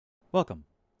Welcome.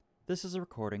 This is a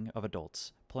recording of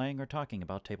adults playing or talking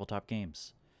about tabletop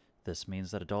games. This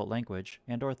means that adult language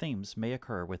and/or themes may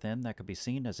occur within that could be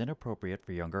seen as inappropriate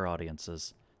for younger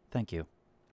audiences. Thank you.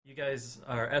 You guys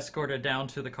are escorted down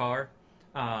to the car.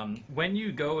 When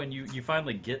you go and you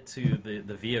finally get to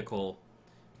the vehicle,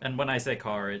 and when I say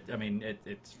car,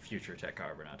 it's future tech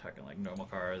car. We're not talking like normal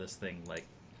car. This thing like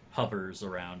hovers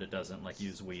around. It doesn't like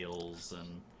use wheels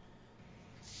and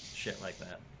shit like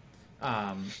that.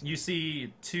 You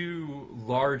see two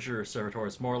larger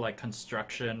servitors, more like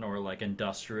construction or like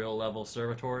industrial level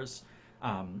servitors.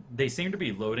 They seem to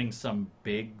be loading some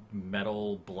big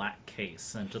metal black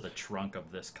case into the trunk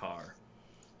of this car,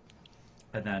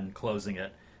 and then closing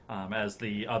it. As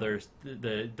the other,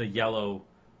 the yellow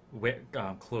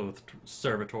clothed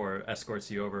servitor escorts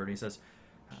you over, and he says,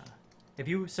 "If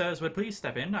you sirs would please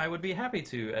step in, I would be happy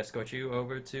to escort you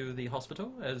over to the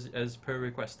hospital as per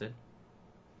requested."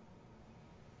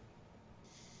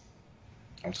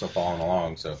 I'm still following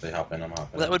along, so if they hop in, I'm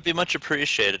hopping in. That would be much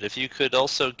appreciated. If you could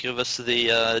also give us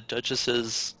the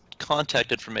Duchess's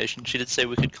contact information. She did say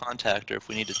we could contact her if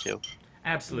we needed to.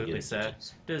 Absolutely, Yes, sir.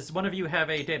 yes. Does one of you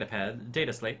have a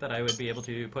data slate that I would be able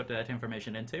to put that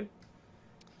information into?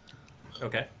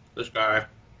 Okay. This guy.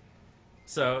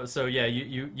 So yeah,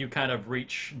 you kind of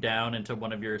reach down into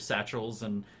one of your satchels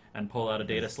and pull out a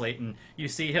data slate, and you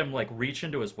see him like reach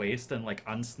into his waist and like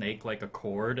unsnake like a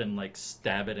cord and like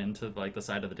stab it into like the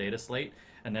side of the data slate,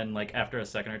 and then like after a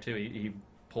second or two he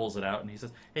pulls it out and he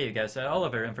says, "Hey you guys, all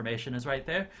of her information is right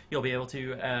there. You'll be able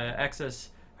to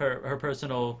access her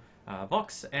personal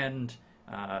Vox and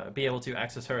be able to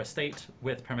access her estate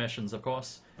with permissions, of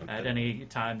course, at any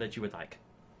time that you would like."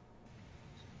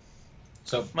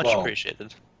 So, Much well,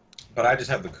 appreciated. but I just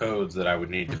have the codes that I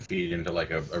would need to feed into like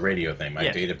a radio thing. My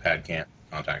Yeah. data pad can't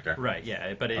contact her. Right,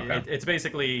 yeah, but Okay. it's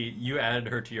basically you added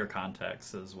her to your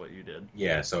contacts is what you did.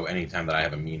 Yeah, so anytime that I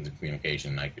have a means of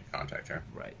communication, I could contact her.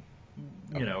 Right.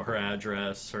 You know, her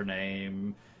address, her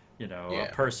name, you know, Yeah.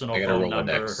 a personal I got a phone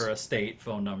number, Rolodex. her estate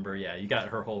phone number. Yeah, you got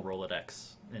her whole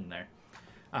Rolodex in there.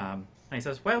 And he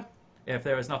says, "Well, if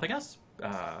there is nothing else,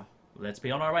 let's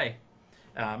be on our way."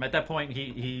 At that point,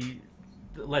 he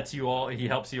lets you all, he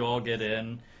helps you all get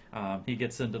in. He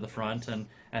gets into the front,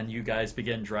 and you guys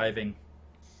begin driving.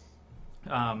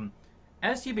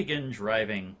 As you begin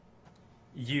driving,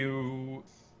 you're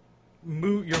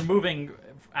moving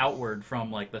outward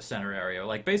from like the center area.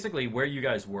 Like basically where you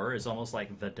guys were is almost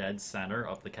like the dead center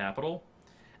of the capital,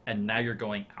 and now you're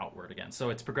going outward again. So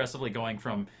it's progressively going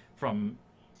from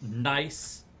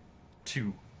nice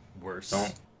to worse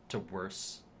Don't- to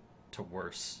worse to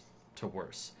worse to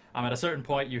worse. At a certain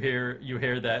point, you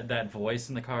hear that voice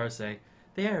in the car say,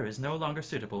 "The air is no longer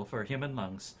suitable for human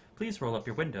lungs. Please roll up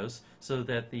your windows so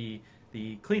that the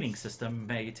cleaning system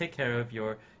may take care of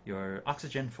your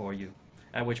oxygen for you."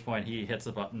 At which point he hits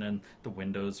a button and the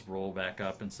windows roll back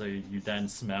up, and so you then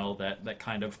smell that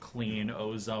kind of clean,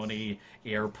 ozone-y,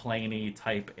 airplane-y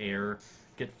type air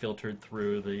get filtered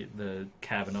through the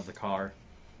cabin of the car.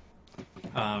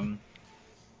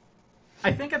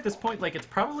 I think at this point, like, it's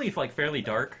probably like fairly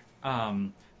dark.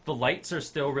 The lights are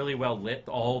still really well lit.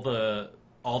 All the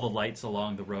lights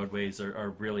along the roadways are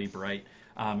really bright.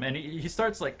 And he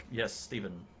starts like, "Yes,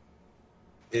 Stephen."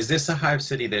 Is this a hive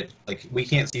city that, like, we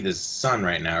can't see the sun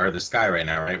right now, or the sky right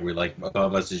now, right? We're, like,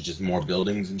 above us is just more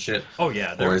buildings and shit? Oh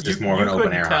yeah, Or is this more of an you open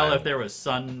couldn't air tell hive? if there was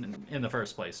sun in the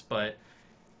first place, but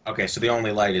Okay, so the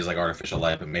only light is, like, artificial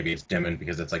light, but maybe it's dimming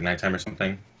because it's, like, nighttime or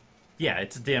something? yeah,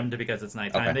 it's dimmed because it's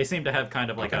nighttime. Okay. They seem to have kind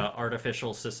of like Okay. a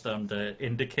artificial system to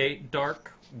indicate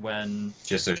dark when.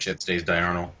 Just so shit stays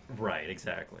diurnal? Right,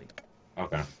 exactly.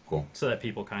 Okay, cool. So that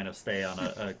people kind of stay on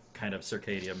a kind of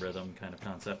circadian rhythm kind of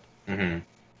concept. Mm-hmm.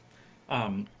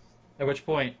 At which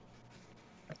point,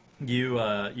 you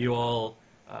all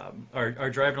are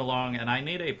driving along, and I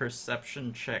need a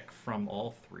perception check from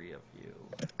all three of you.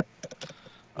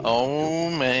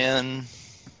 Oh, man.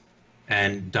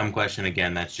 And dumb question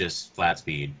again, that's just flat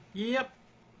speed. Yep.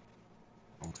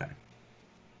 Okay.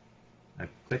 I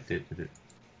clicked it. Did it?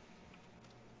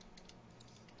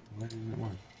 Why didn't it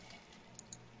work?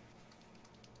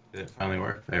 Did it finally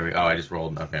work? There we go. Oh, I just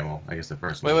rolled. Okay, well, I guess the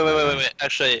first one. Wait.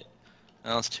 Actually,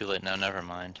 no, it's too late now. Never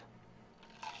mind.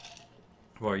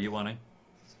 What are you wanting?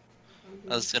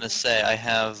 I was gonna say I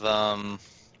have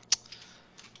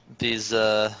these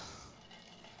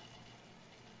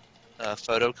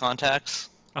photo contacts.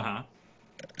 Uh-huh.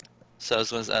 So I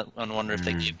was wondering if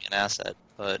they gave me an asset,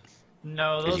 but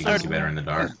No, Because those you can are see better in the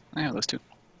dark. I have those two.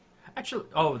 actually.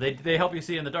 Oh, they help you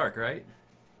see in the dark, right?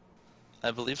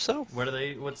 I believe so.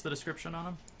 What's the description on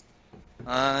them?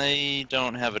 I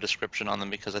don't have a description on them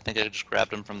because I think I just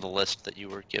grabbed them from the list that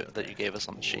you gave us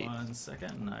on the sheet. 1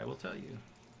 second, and I will tell you.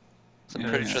 So I'm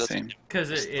pretty Yeah, sure that's same. Because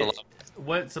just the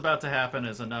what's about to happen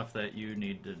is enough that you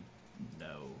need to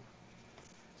know.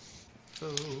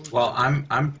 Well,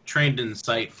 I'm trained in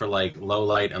sight for like low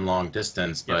light and long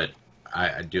distance, but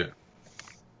I do.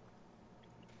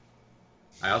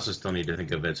 I also still need to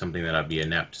think of it something that I'd be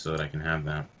inept so that I can have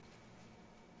that.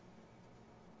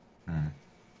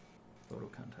 Photo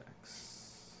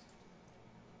contacts.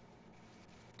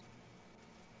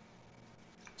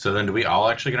 So then, do we all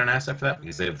actually get an asset for that?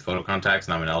 Because they have photo contacts,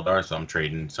 and I'm an Eldar, so I'm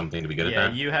trading something to be good at Yeah,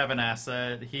 that. you have an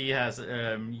asset. He has.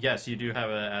 Yes, you do have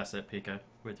an asset, Pika,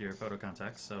 with your photo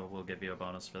contacts, so we'll give you a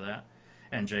bonus for that.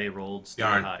 And Jay rolled still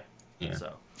Bjarn. high. Yeah.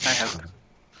 So. I have.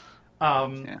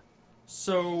 Yeah.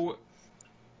 So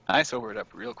I sobered up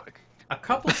real quick. a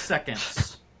couple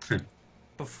seconds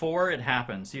before it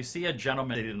happens, you see a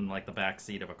gentleman in like the back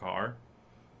seat of a car,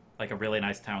 like a really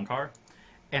nice town car,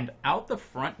 and out the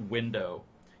front window,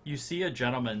 you see a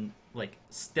gentleman like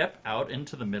step out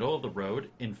into the middle of the road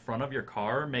in front of your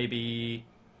car, maybe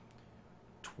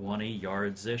 20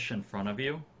 yards-ish in front of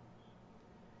you,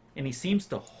 and he seems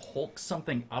to hulk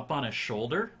something up on his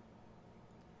shoulder,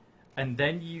 and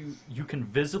then you can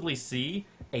visibly see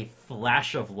a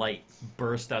flash of light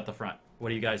burst out the front. What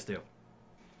do you guys do?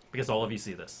 Because all of you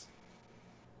see this.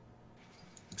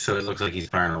 So it looks like he's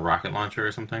firing a rocket launcher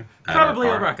or something? At Probably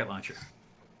our a car? rocket launcher.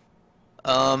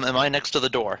 Am I next to the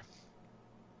door?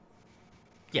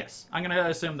 Yes, I'm gonna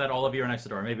assume that all of you are next to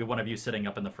the door. Maybe one of you sitting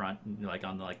up in the front, like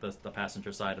on the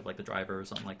passenger side of like the driver or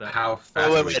something like that. How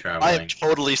fast Wait, are we I am traveling?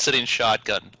 totally sitting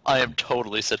shotgun. I am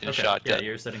totally sitting Okay, shotgun. yeah,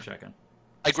 you're sitting shotgun.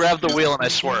 I grab the wheel and I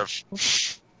swerve.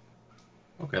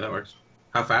 Okay, that works.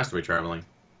 How fast are we traveling?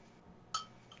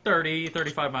 30,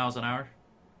 35 miles an hour.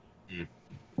 Mm.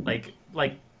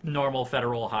 Like normal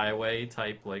federal highway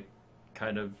type, like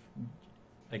kind of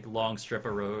like long strip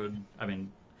of road. I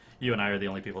mean, you and I are the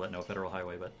only people that know federal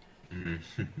highway, but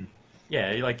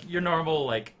yeah, like your normal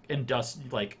like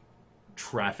like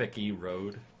traffic-y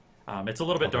road. It's a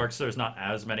little bit dark, so there's not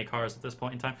as many cars at this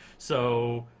point in time.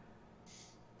 So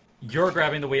you're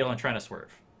grabbing the wheel and trying to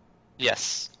swerve.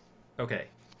 Yes. Okay.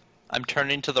 I'm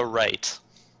turning to the right.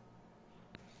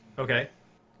 Okay.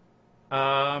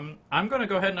 I'm going to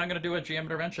go ahead and I'm going to do a GM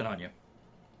intervention on you.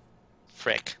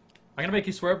 Frick. I'm going to make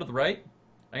you swerve to the right.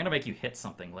 I'm going to make you hit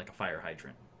something like a fire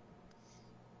hydrant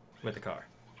with the car.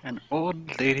 An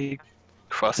old lady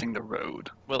crossing the road.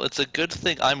 Well, it's a good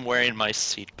thing I'm wearing my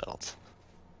seatbelt.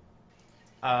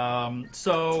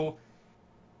 So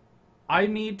I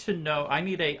need to know.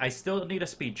 I still need a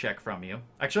speed check from you.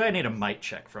 Actually, I need a might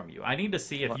check from you. I need to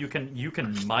see if you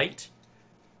can might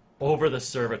over the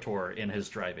servitor in his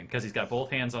driving, because he's got both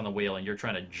hands on the wheel and you're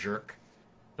trying to jerk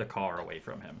the car away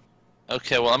from him.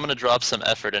 Okay, well, I'm going to drop some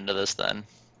effort into this then.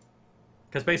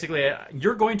 Because basically,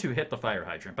 you're going to hit the fire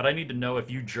hydrant, but I need to know if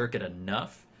you jerk it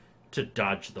enough to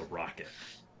dodge the rocket.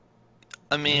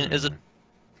 I mean, is it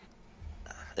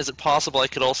possible I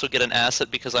could also get an asset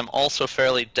because I'm also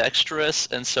fairly dexterous,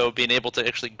 and so being able to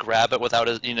actually grab it without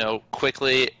it,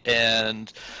 quickly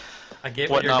and I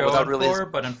get what you're whatnot, going without for,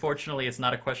 but unfortunately, it's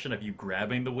not a question of you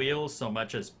grabbing the wheel so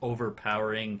much as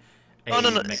overpowering a Oh,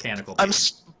 no. mechanical.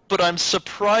 But I'm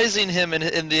surprising him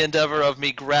in the endeavor of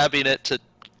me grabbing it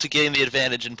to gain the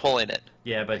advantage in pulling it.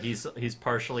 Yeah, but he's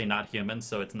partially not human,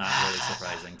 so it's not really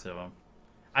surprising to him.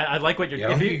 I like what you're. Yeah, I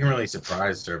don't think you can really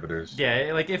surprise servitors.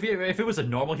 Yeah, like if it was a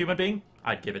normal human being,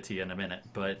 I'd give it to you in a minute.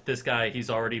 But this guy,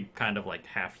 he's already kind of like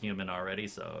half human already,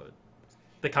 so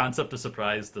the concept of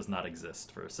surprise does not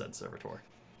exist for said servitor.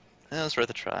 That was worth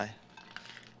a try.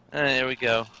 Here we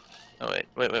go. Oh wait.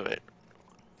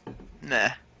 Nah,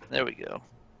 there we go.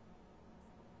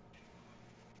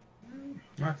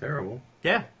 Not terrible.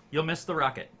 Yeah, you'll miss the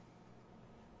rocket.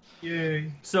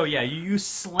 Yay. So yeah, you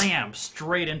slam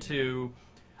straight into,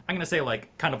 I'm gonna say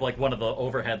like kind of like one of the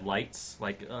overhead lights,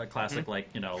 like classic like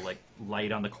like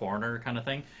light on the corner kind of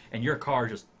thing, and your car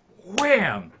just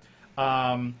wham.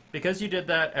 Because you did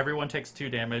that, everyone takes 2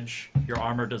 damage. Your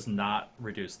armor does not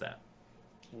reduce that.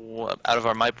 What, out of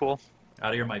our might pool? Out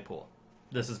of your might pool.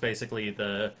 This is basically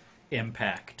the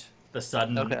impact, the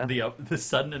sudden the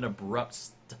sudden and abrupt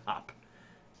stop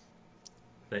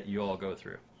that you all go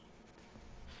through.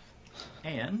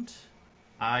 And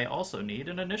I also need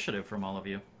an initiative from all of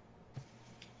you.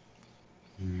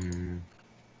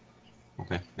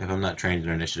 Okay. If I'm not trained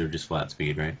in initiative, just flat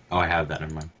speed, right? Oh, I have that.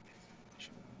 Never mind.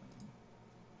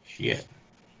 Shit.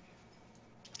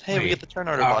 Hey, we Wait, get the turn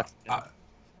order box. Am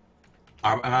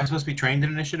I supposed to be trained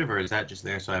in initiative, or is that just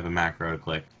there so I have a macro to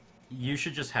click? You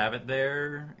should just have it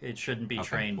there. It shouldn't be Okay,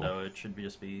 trained, cool. though. It should be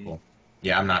just be... Cool.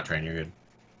 Yeah, I'm not trained. You're good.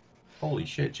 Holy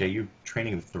shit, Jay, you're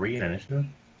training 3 in initiative?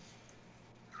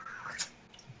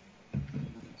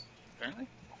 Apparently.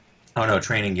 Oh no,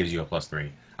 training gives you a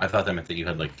 +3. I thought that meant that you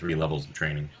had like 3 levels of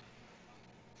training.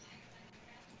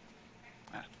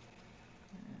 And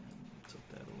tilt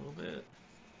that a little bit.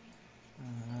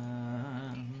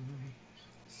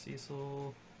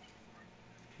 Cecil.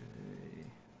 Okay,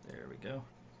 there we go.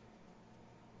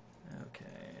 Okay,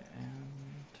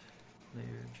 and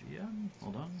layer GM.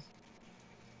 Hold on.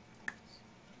 Let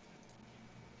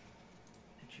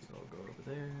you all go over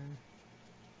there.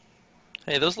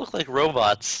 Hey, those look like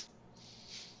robots.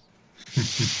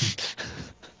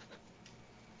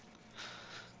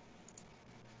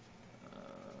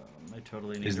 I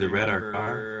totally need Is to the red our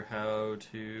remember how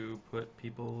to put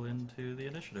people into the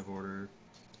initiative order.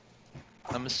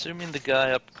 I'm assuming the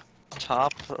guy up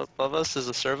top above us is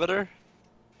a servitor?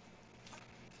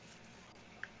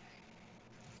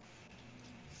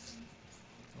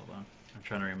 Hold on. I'm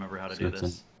trying to remember how to So do it's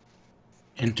this.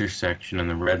 Intersection, and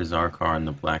the red is our car, and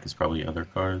the black is probably other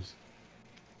cars.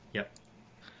 Yep.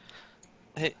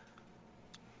 Hey,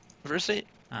 Verci?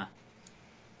 Ah.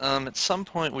 At some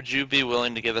point, would you be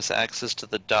willing to give us access to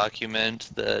the document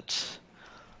that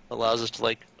allows us to,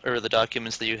 like, or the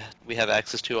documents that we have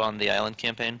access to on the island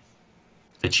campaign?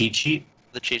 The cheat sheet?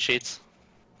 The cheat sheets?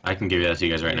 I can give that to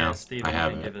you guys right Yeah, now. Steven I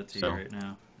have can it, give it to so you right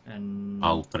now. And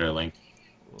I'll put a link.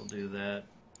 we'll do that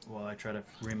while I try to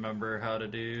remember how to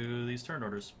do these turn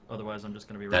orders. Otherwise, I'm just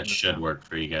going to be That writing this should down. work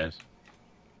for you guys.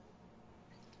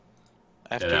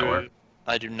 After that work?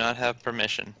 I do not have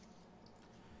permission.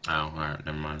 Oh, alright,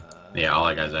 never mind. Yeah, all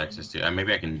I got is access to.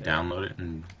 Maybe I can okay. download it,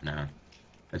 and no.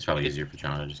 It's probably easier for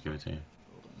John to just give it to you.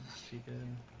 Hold on. Chica,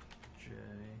 J,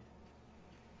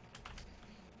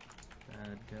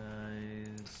 bad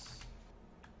guys.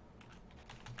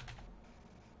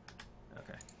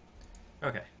 Okay.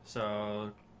 Okay,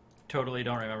 so totally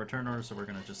don't remember turn orders, so we're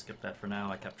going to just skip that for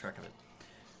now. I kept track of it.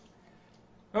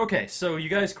 Okay, so you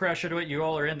guys crash into it. You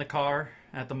all are in the car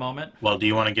at the moment. Well, do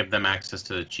you want to give them access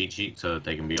to the cheat sheet so that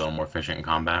they can be a little more efficient in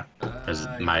combat? Because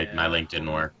my Yeah. link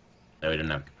didn't work. That we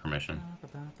didn't have permission.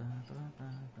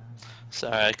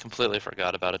 Sorry, I completely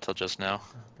forgot about it till just now.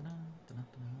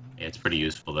 Yeah, it's pretty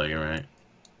useful though, you're right.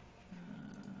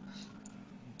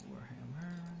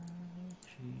 Warhammer,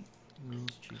 cheat, rules,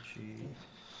 cheat sheet,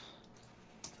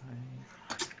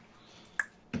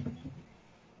 type.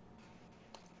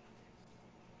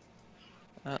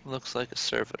 That looks like a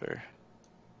servitor.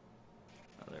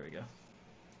 Oh, there we go.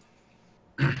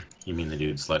 You mean the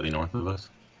dude slightly north of us?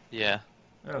 Yeah.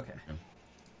 Okay.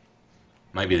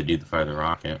 Might be the dude that fired the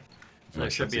rocket. So there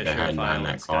should be a guy sheriff hiding behind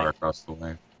island that car sky. across the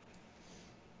way.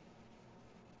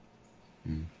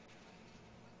 Do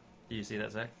you see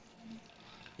that, Zach?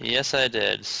 Yes, I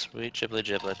did. Sweet gibbly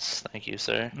giblets. Thank you,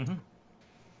 sir. Mm-hmm.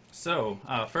 So,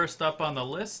 first up on the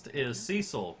list is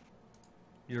Cecil.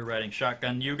 You're riding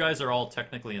shotgun. You guys are all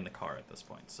technically in the car at this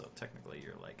point, so technically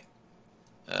you're like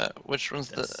Which one's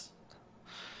the... this.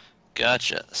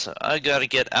 Gotcha. So I gotta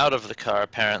get out of the car,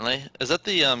 apparently. Is that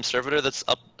the servitor that's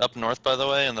up north, by the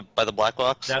way, by the black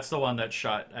box? That's the one that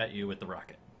shot at you with the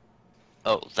rocket.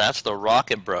 Oh, that's the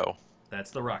rocket bro.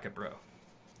 That's the rocket bro.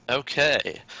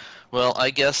 Okay. Well, I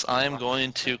guess I'm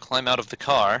going to climb out of the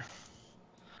car,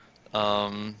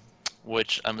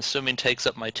 which I'm assuming takes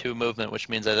up my 2 movement, which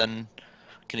means I then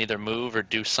can either move or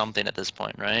do something at this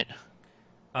point, right?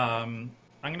 I'm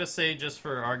gonna say, just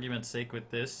for argument's sake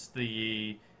with this,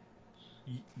 the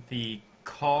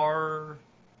car...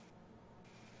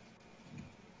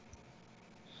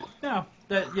 No,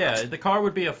 the car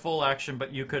would be a full action,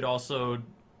 but you could also...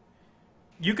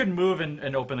 You could move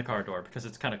and open the car door, because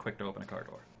it's kind of quick to open a car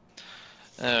door.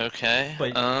 Okay.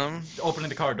 But opening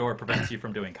the car door prevents you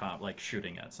from doing like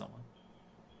shooting at someone.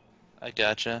 I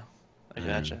gotcha.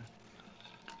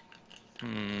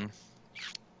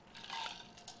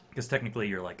 Because technically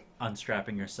you're like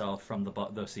unstrapping yourself from the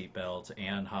seatbelt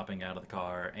and hopping out of the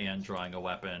car and drawing a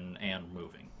weapon and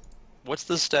moving. What's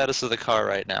the status of the car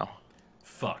right now?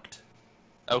 Fucked.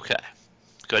 Okay.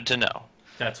 Good to know.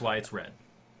 That's why it's red.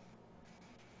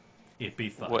 It be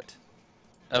fucked. What?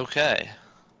 Okay.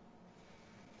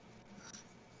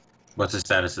 What's the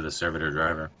status of the servitor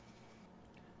driver?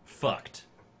 Fucked.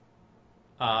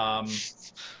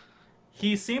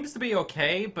 He seems to be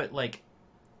okay, but like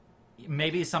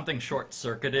maybe something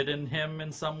short-circuited in him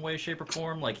in some way, shape, or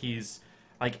form. Like he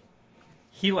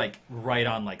right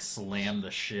on like slammed the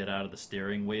shit out of the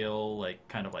steering wheel, like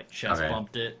kind of like chest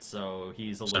bumped it, so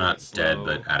he's a So little not bit slow. dead,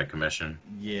 but out of commission.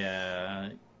 Yeah,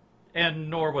 And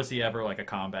nor was he ever like a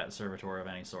combat servitor of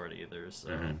any sort either.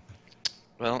 So.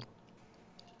 Well,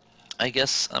 I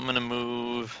guess I'm gonna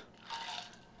move.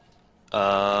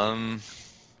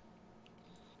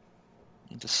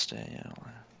 Need to stay out.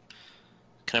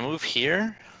 Can I move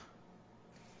here?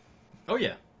 Oh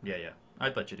yeah.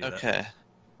 I'd let you do that.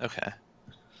 Okay.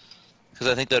 Because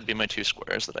I think that'd be my 2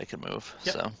 squares that I could move.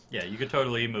 Yep. So. Yeah, you could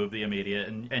totally move the immediate,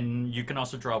 and you can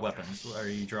also draw weapons. Are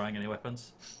you drawing any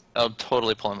weapons? I'm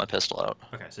totally pulling my pistol out.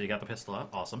 Okay, so you got the pistol out.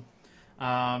 Awesome.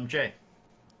 Jay.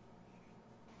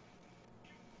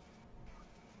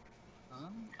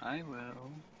 I will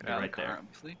get You're out of right the car, there.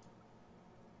 obviously,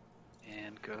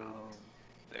 and go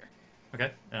there,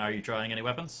 Okay, and are you drawing any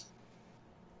weapons?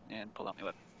 and pull out my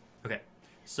weapon. Okay,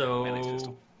 Melee so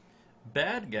pistol.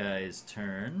 bad guy's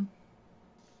turn.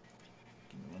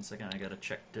 Give me 1 second. I gotta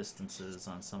check distances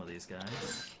on some of these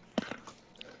guys.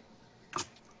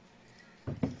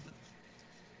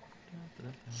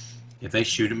 If they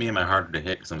shoot at me, am I harder to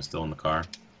hit because I'm still in the car?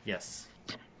 Yes.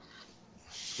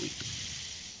 Sweet.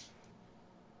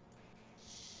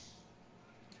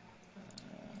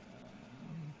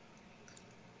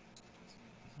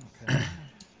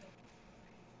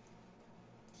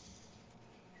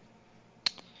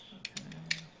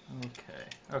 Okay.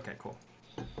 Okay, cool.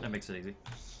 That makes it easy.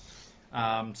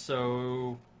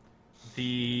 So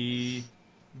the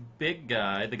big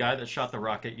guy, the guy that shot the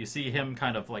rocket, you see him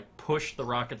kind of like push the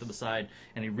rocket to the side,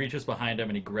 and he reaches behind him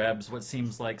and he grabs what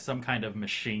seems like some kind of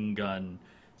machine gun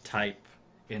type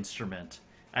instrument,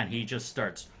 and he just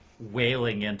starts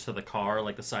wailing into the car,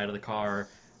 like the side of the car,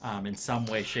 in some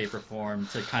way, shape, or form,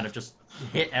 to kind of just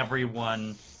hit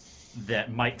everyone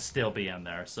that might still be in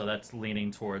there. So that's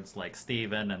leaning towards like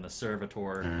Steven and the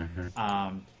servitor.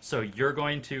 So you're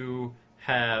going to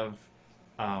have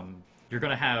you're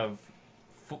going to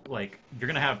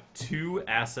have 2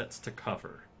 assets to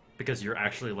cover, because you're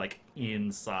actually like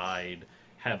inside,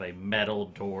 have a metal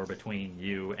door between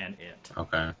you and it.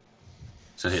 Okay.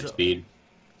 So hit So- speed.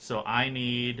 So I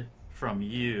need from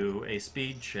you a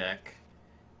speed check,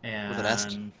 and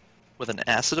With an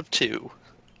acid of 2.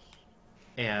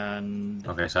 and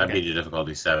Okay, so I beat you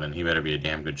difficulty 7. He better be a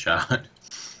damn good shot.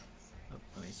 Oh,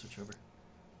 let me switch over.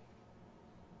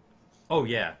 Oh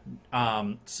yeah.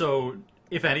 So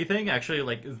if anything, actually,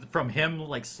 like from him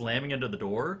like slamming into the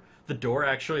door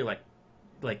actually like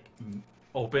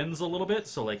opens a little bit.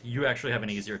 So like you actually have an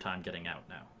easier time getting out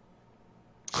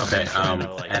now. Okay.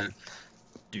 like, And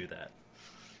do that.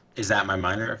 is that my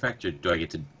minor effect, or do I get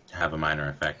to have a minor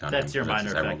effect on him? That's your 'Cause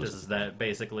minor I rolled effect. this- Is that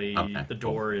basically Okay, the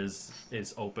door is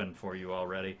open for you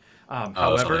already. Oh,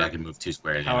 However, so I can move 2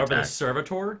 squares. and However, the attack.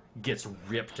 servitor gets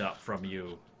ripped up from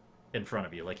you in front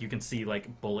of you. Like, you can see,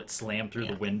 like, bullets slam through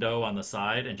the window on the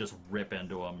side and just rip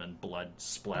into him, and blood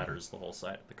splatters the whole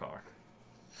side of the car.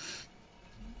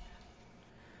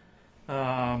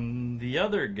 The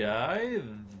other guy,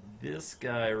 this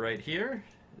guy right here,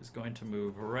 is going to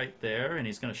move right there, and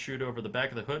he's going to shoot over the back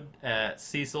of the hood at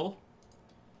Cecil.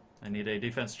 I need a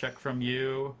defense check from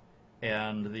you.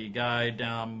 And the guy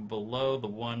down below, the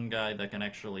one guy that can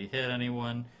actually hit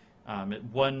anyone,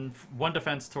 one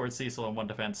defense towards Cecil and 1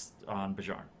 defense on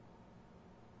Bjarn.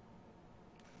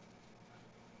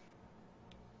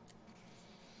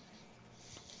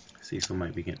 Cecil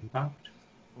might be getting popped.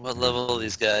 What level are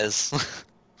these guys?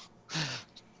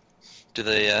 Do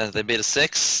they beat a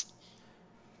 6?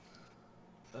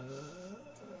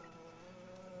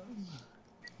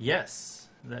 Yes,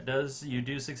 that does. You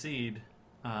do succeed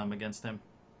against him.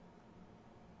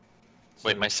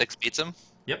 Wait, So- my 6 beats him?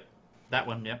 Yep, that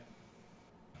one. Yep,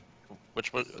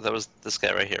 Which one? That was this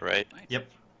guy right here, right? yep,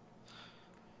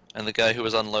 And the guy who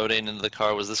was unloading into the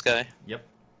car was this guy? yep.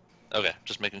 Okay,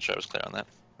 just making sure I was clear on that.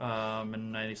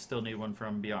 And I still need one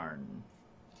from Bjarn.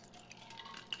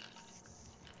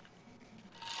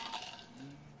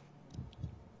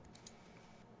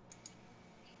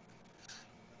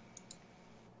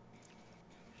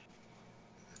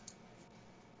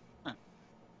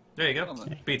 There you go.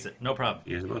 Beats it. No problem.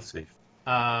 You guys are both safe.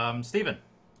 Steven,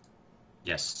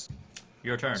 Yes.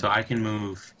 your turn. So I can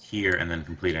move here and then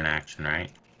complete an action,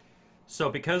 right? So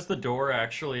because the door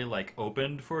actually like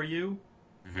opened for you,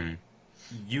 Mm-hmm.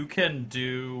 you can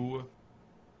do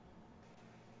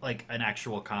like an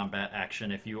actual combat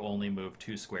action if you only move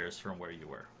 2 squares from where you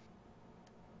were.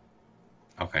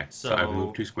 Okay. So So- I've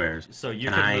moved 2 squares. So you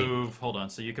Can can I- move. Hold on.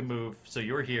 So you can move. So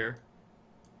you're here.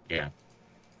 Yeah.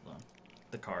 Hold on.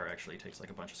 The car actually takes like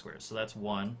a bunch of squares. So that's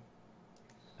 1,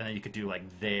 and then you could do like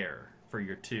there for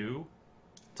your 2.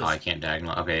 Oh, I can't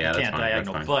diagonal. Okay, yeah, You that's can't fine.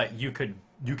 diagonal, That's fine. but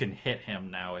you can hit him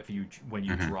now if you when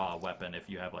you Mhm. draw a weapon if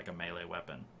you have like a melee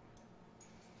weapon.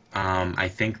 I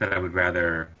think that I would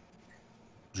rather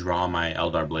draw my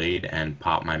Eldar Blade and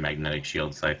pop my Magnetic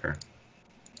Shield Cypher.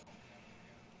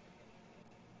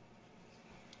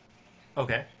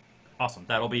 Okay. Awesome.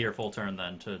 That'll be your full turn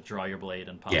then to draw your blade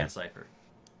and pop Yeah. the Cypher.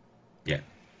 Yeah.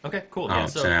 Okay, cool. Yeah,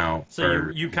 So now, so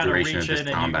for you kind of duration reach of this in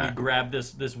and you combat, grab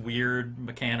this weird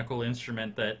mechanical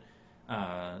instrument that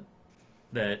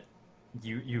that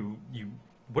you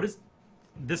what is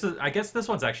this is I guess this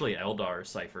one's actually Eldar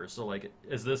Cypher. So like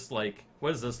is this like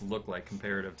what does this look like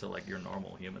comparative to like your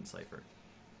normal human Cypher?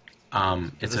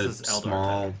 it's this a is Eldar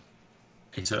small,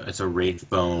 it's a Wraith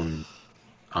Bone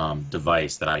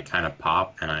device that I kind of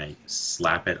pop and I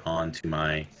slap it onto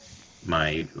my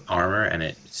armor, and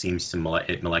it seems to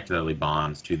it molecularly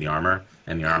bonds to the armor,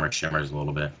 and the armor shimmers a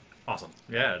little bit. Awesome.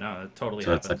 Yeah, no, it totally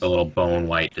So happens. it's like a little bone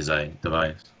white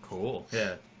device. Cool.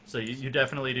 Yeah. So you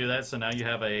definitely do that. So now you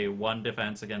have a 1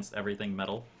 defense against everything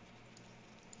metal.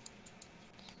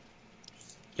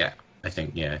 Yeah, I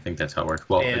think that's how it works.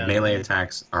 Well, And melee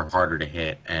attacks are harder to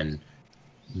hit, and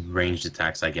ranged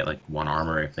attacks I get like 1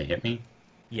 armor if they hit me.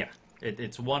 Yeah,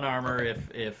 it's 1 armor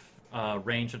if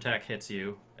range attack hits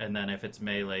you, and then if it's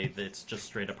melee, it's just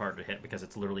straight up hard to hit because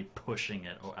it's literally pushing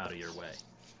it out of your way.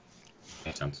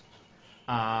 Makes sense.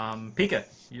 Pika,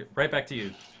 right back to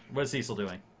you. What is Cecil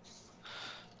doing?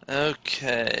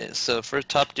 Okay, so first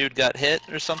top dude got hit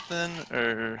or something,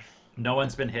 or No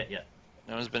one's been hit yet,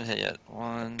 no one's been hit yet.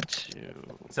 1, 2.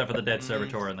 except for the dead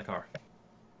servitor in the car.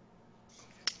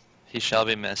 He shall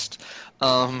be missed.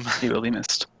 He will be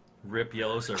missed. Rip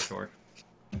yellow servitor.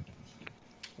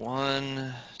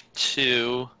 1,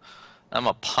 2. I'm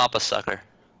a papa sucker.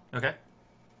 Okay.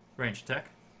 Range attack.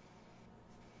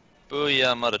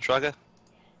 Booyah, mother trucker.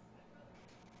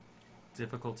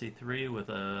 Difficulty 3 with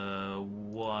a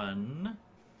 1.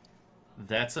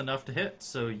 That's enough to hit,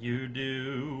 so you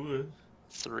do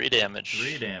 3 damage.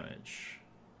 3 damage.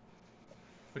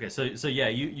 Okay, so yeah,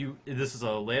 you this is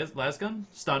a las gun?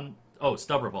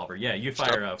 Stub revolver. Yeah, you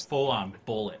fire a full-on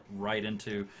bullet right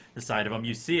into the side of him.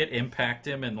 You see it impact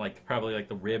him in like probably like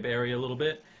the rib area a little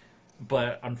bit,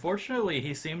 but unfortunately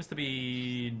he seems to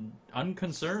be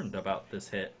unconcerned about this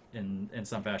hit in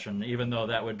some fashion, even though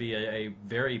that would be a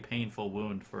very painful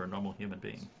wound for a normal human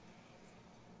being.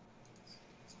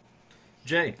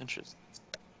 Jay. Interesting.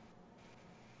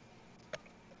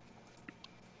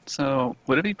 So,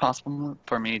 would it be possible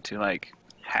for me to like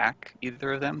hack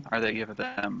either of them? Are they give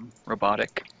them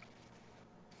robotic?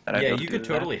 That I'd be Yeah, able to you do could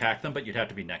that? totally hack them, but you'd have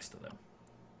to be next to them.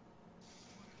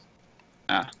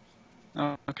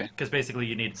 Oh, okay. Because basically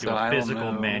you need to do So a I will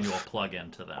physical move manual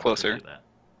plug-in to them closer. to do that.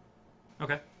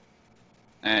 Okay.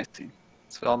 I see.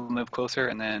 So I'll move closer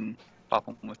and then pop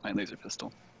them with my laser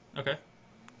pistol. Okay.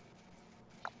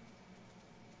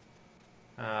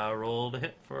 Roll to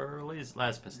hit for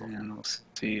las pistol. And we'll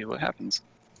see what happens.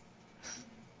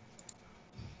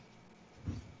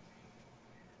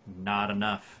 Not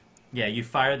enough. Yeah, you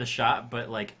fire the shot, but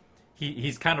like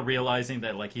he's kind of realizing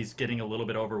that like he's getting a little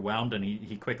bit overwhelmed, and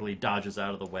he quickly dodges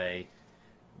out of the way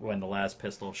when the las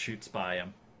pistol shoots by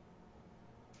him.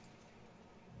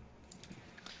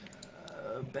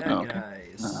 Bad Oh, okay.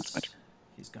 guys. No, that's my turn.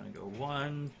 He's gonna go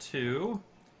 1, 2,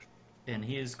 and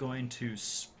he is going to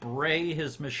spray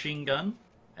his machine gun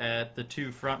at the 2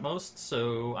 frontmost.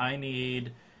 So I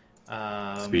need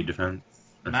Speed defense.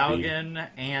 or speed. Maugan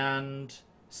and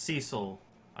Cecil.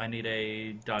 I need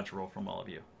a dodge roll from all of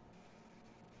you.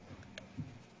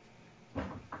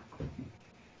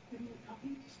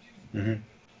 Mm-hmm. Do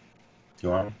you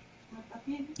want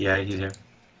him? Yeah, he's here.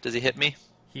 Does he hit me?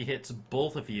 He hits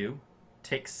both of you.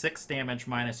 Takes 6 damage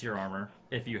minus your armor.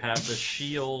 If you have the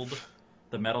shield,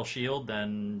 the metal shield,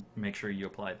 then make sure you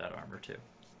apply that armor too.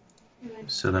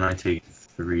 So then I take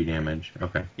 3 damage.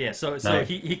 Okay. Yeah, so Nice.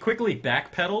 he quickly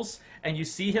backpedals, and you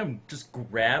see him just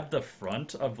grab the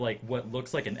front of like what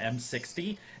looks like an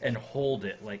M60 and hold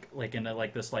it like in a,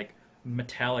 like this like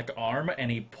metallic arm,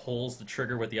 and he pulls the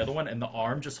trigger with the other one, and the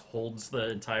arm just holds the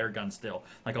entire gun still,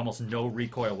 like almost no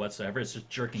recoil whatsoever. It's just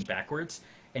jerking backwards,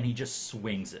 and he just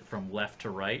swings it from left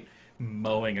to right,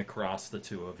 mowing across the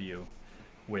 2 of you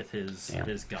with his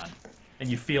gun. And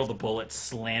you feel the bullet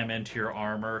slam into your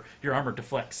armor. Your armor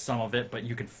deflects some of it, but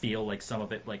you can feel like some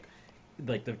of it, like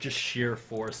the just sheer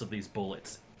force of these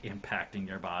bullets impacting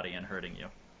your body and hurting you.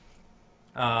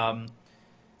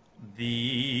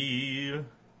 The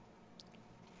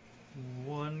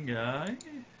one guy.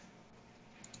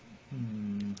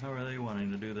 How are they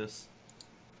wanting to do this?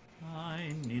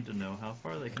 I need to know how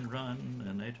far they can run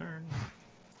in a turn.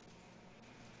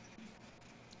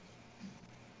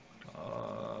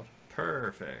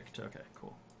 Perfect. Okay,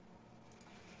 cool.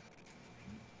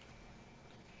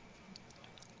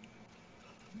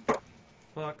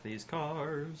 Fuck these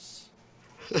cars.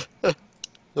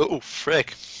 Oh,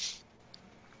 frick.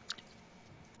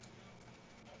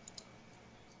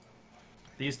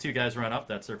 These two guys run up.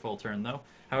 That's their full turn, though.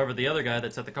 However, the other guy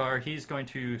that's at the car, he's going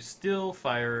to still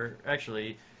fire.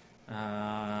 Actually,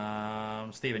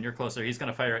 Steven, you're closer. He's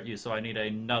going to fire at you, so I need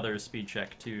another speed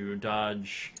check to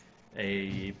dodge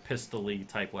a pistol-y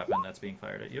type weapon that's being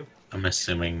fired at you. I'm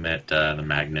assuming that the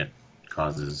magnet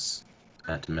causes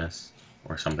that to miss,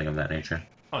 or something of that nature.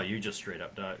 Oh, you just straight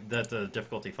up dodge. That's a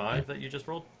difficulty 5 that you just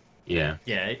rolled? Yeah.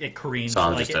 Yeah, it careens. So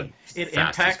I'm like just it fast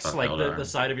as impacts fuck like builder. the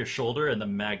side of your shoulder, and the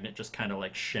magnet just kind of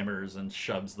like shimmers and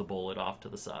shoves the bullet off to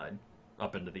the side,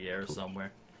 up into the air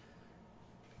somewhere.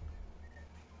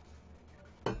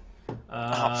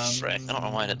 Oh, frick. I don't know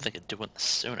why I didn't think of doing this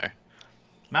sooner.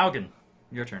 Maugan,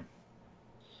 your turn.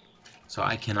 So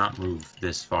I cannot move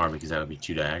this far because that would be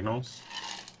 2 diagonals.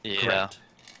 Yeah. Correct.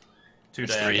 2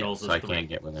 It's 3, diagonals So is I 3. can't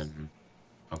get within.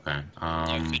 Okay.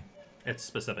 It's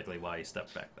specifically why you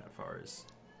stepped back that far, is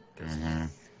because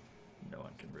no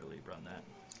one can really run that.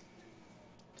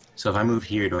 So if I move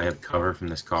here, do I have cover from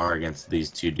this car against these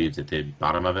 2 dudes at the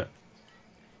bottom of it?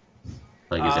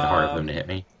 Like, is it harder for them to hit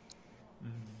me?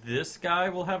 This guy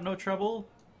will have no trouble.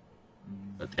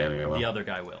 But the other guy will. The other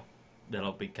guy will.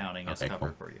 That'll be counting as Okay, cover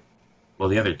cool. for you. Well,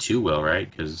 the other 2 will, right?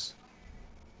 Because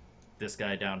This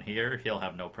guy down here, he'll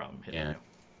have no problem hitting Yeah. you.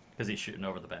 Because he's shooting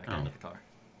over the back end of the car.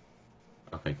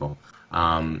 okay, cool.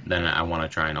 Then I want to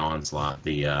try and onslaught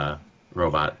the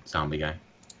robot zombie guy,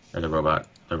 or the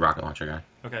rocket launcher guy.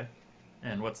 Okay.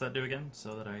 And what's that do again?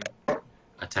 So that I...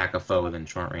 Attack a foe within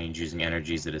short range using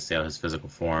energies that assail his physical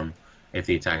form. If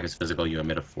the attack is physical, you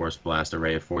emit a force blast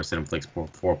array of force that inflicts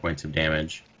 4 points of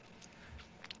damage.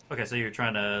 Okay, so you're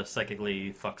trying to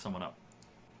psychically fuck someone up.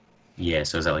 Yeah,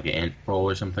 so is that like an int roll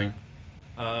or something?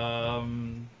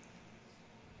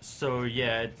 So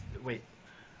yeah, wait.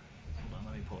 Hold on,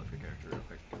 let me pull up your character real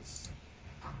quick, because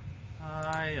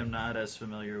I am not as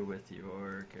familiar with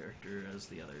your character as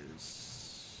the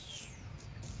others.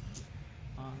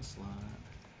 Onslaught.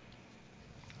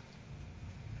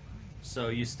 So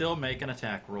you still make an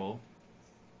attack roll.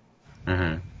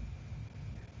 Mm-hmm.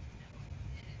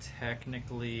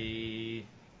 Technically,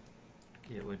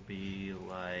 it would be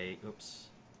like, oops,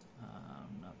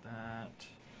 not that.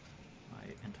 My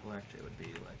intellect, it would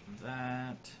be like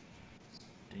that.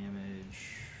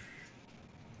 Damage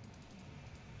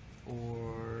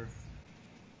 4,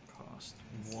 cost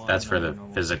 1. That's for the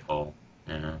normal. physical,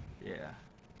 you know. Yeah.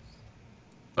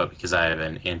 But because I have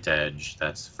an int edge,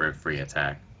 that's for a free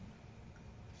attack.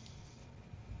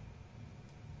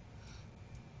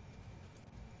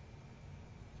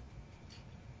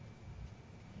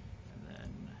 And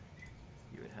then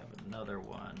you would have another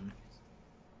one.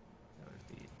 That would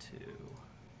be 2.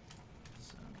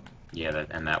 So, Yeah,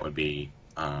 that would be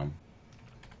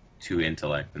 2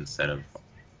 intellect instead of.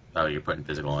 Oh, you're putting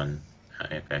physical in.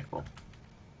 Okay, cool.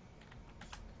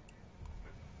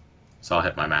 So I'll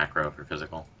hit my macro for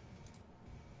physical.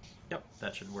 yep,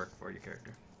 that should work for your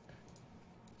character.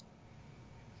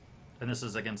 And this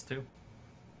is against 2?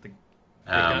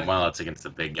 guy? Well, it's against the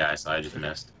big guy, so I just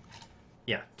missed.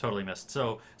 Yeah, totally missed.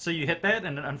 So you hit that,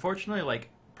 and unfortunately, like,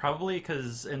 probably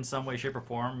because in some way, shape, or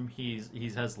form, he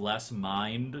has less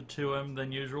mind to him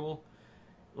than usual.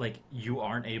 Like, you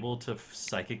aren't able to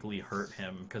psychically hurt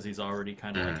him because he's already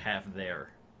kind of like half there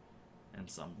in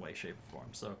some way, shape, or form.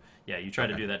 So yeah, you try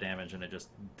to do that damage, and it just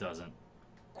doesn't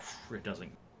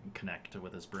connect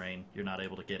with his brain. You're not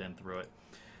able to get in through it.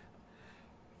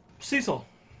 Cecil.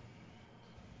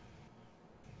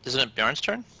 Isn't it Bjarn's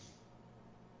turn?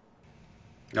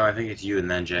 No, I think it's you and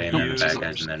then Jay and then You, the bad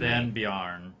guys and then me.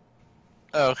 Bjarn.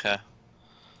 Oh, okay.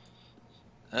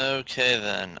 Okay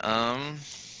then.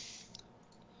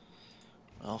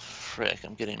 Well, frick,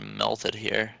 I'm getting melted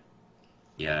here.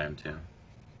 Yeah, I am too.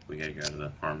 We gotta get out of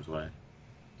the harm's way.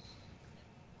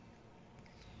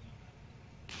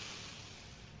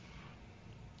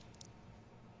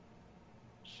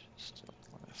 Still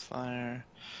fire.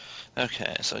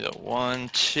 Okay, so I got 1,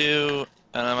 2,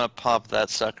 and I'm gonna pop that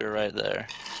sucker right there.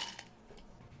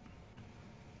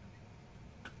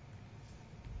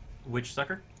 Which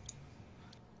sucker?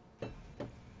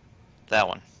 That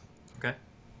one. Okay.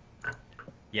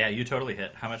 Yeah, you totally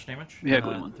hit. How much damage? Yeah,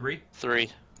 good one. 3? 3.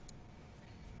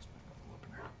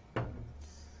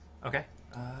 Okay.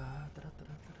 How much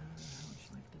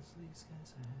life does these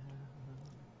guys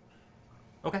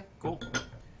have? Okay, cool.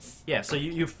 Yeah, so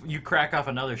you crack off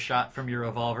another shot from your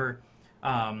revolver.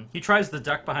 He tries to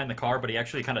duck behind the car, but he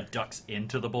actually kind of ducks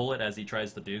into the bullet as he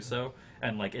tries to do so,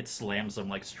 and like it slams him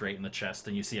like straight in the chest,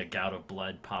 and you see a gout of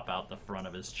blood pop out the front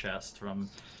of his chest from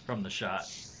the shot.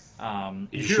 You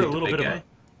hear shoot a the little big bit guy. of a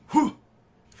whew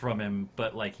from him,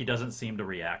 but like he doesn't seem to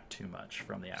react too much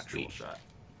from the actual Sweet. shot.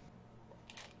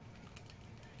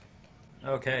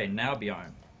 Okay, now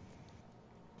Bjarn.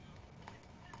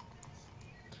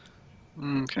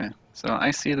 Okay, so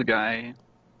I see the guy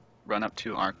run up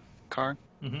to our car,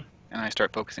 Mm-hmm. and I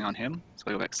start focusing on him. So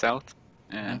I go back south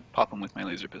and pop him with my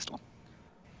laser pistol.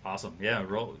 Awesome. Yeah,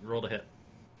 roll to hit.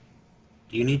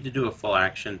 Do you need to do a full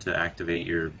action to activate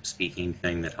your speaking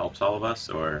thing that helps all of us,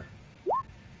 or?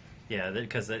 Yeah,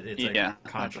 because it's Yeah, a that's a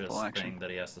conscious full action. thing that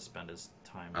he has to spend his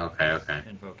time Okay.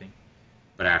 invoking.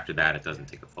 But after that, it doesn't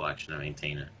take a full action to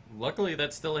maintain it. Luckily,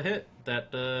 that's still a hit.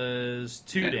 That does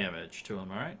 2 Yeah. damage to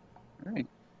him, alright? All right.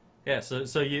 Yeah,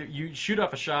 so you shoot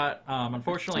off a shot.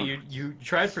 Unfortunately, you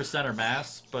tried for center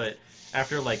mass, but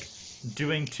after, like,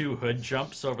 doing 2 hood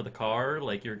jumps over the car,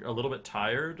 like, you're a little bit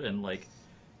tired, and, like,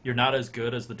 you're not as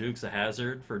good as the Dukes of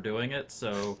Hazzard for doing it,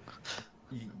 so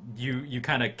you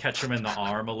kind of catch him in the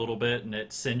arm a little bit, and it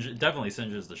definitely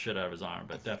singes the shit out of his arm,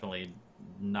 but definitely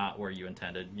not where you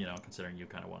intended, considering you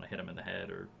kind of want to hit him in the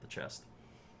head or the chest.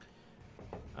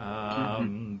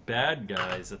 Bad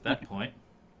guys at that point.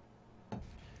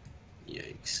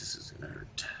 Yikes, this is gonna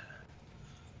hurt.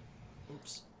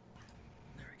 Oops.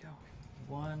 There we go.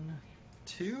 1,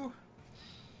 2.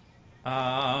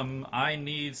 I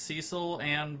need Cecil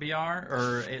and Bjarn,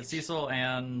 or Cecil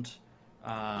and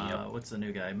what's the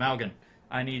new guy? Maugan.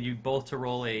 I need you both to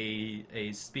roll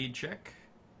a speed check.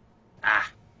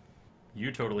 Ah!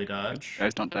 You totally dodge.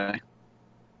 Guys, don't die.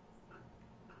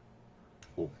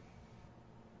 Oh.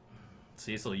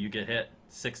 Cecil, you get hit.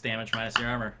 6 damage minus your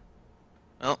armor.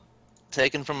 Well,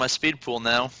 taken from my speed pool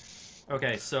now.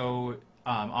 Okay, so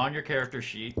on your character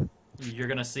sheet, you're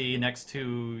going to see next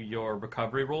to your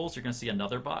recovery rolls, you're going to see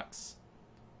another box.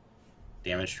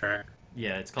 Damage track?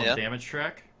 Yeah, it's called Yeah. damage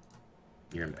track.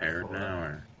 You're impaired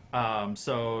now, or?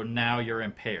 So now you're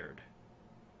impaired.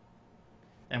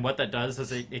 And what that does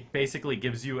is it basically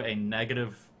gives you a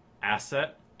negative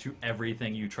asset to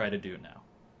everything you try to do now.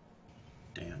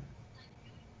 Damn.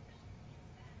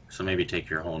 So maybe take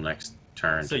your whole next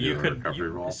turn So to you do a could, recovery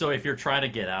roll. so if you're trying to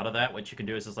get out of that, what you can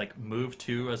do is just like move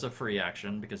 2 as a free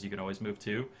action, because you can always move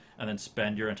 2, and then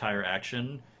spend your entire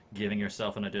action giving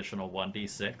yourself an additional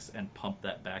 1d6 and pump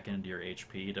that back into your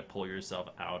HP to pull yourself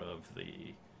out of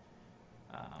the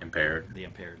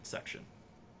impaired section.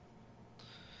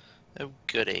 Oh,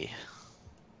 goody.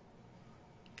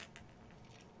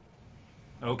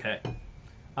 Okay.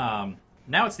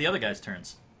 Now it's the other guy's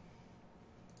turns.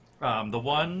 The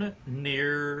one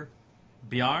near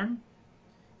Bjarn,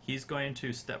 he's going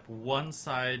to step one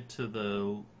side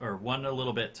to one a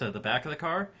little bit to the back of the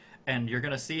car, and you're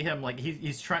gonna see him like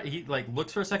he like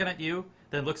looks for a second at you,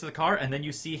 then looks at the car, and then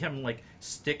you see him like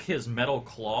stick his metal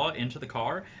claw into the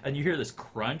car, and you hear this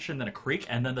crunch and then a creak,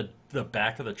 and then the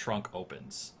back of the trunk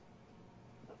opens.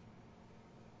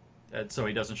 And so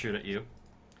he doesn't shoot at you.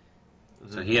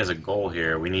 So he has a goal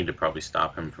here. We need to probably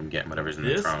stop him from getting whatever's in the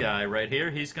This trunk. guy right here,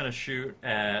 he's going to shoot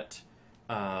at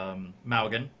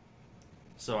Maugan.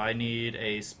 So I need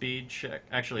a speed check.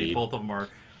 Actually, Speed. both of them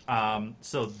are.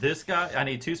 So this guy, I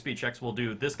need 2 speed checks. We'll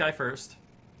do this guy first,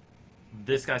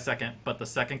 this guy second, but the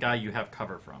second guy you have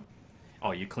cover from.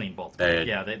 Oh, you clean both. Now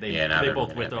They they're both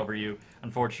gonna whipped hit me. over you.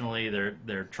 Unfortunately,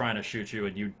 they're trying to shoot you,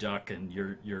 and you duck, and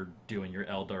you're doing your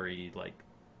Eldari like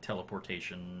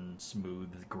teleportation, smooth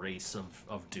grace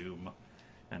of doom,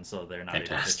 and so they're not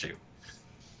Fantastic. able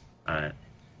to hit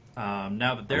Alright. you.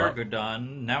 Now that they're good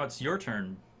done, now it's your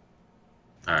turn.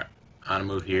 Alright. I'm gonna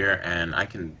move here, and I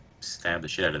can stab the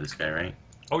shit out of this guy, right?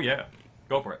 Oh yeah,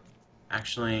 go for it.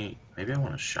 Actually, maybe I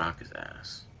want to shock his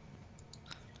ass.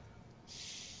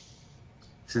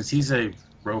 Since he's a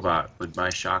robot, would my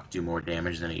shock do more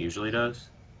damage than it usually does?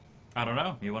 I don't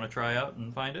know. You want to try out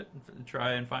and find it?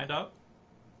 Try and find out?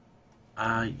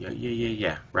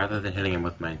 Yeah. Rather than hitting him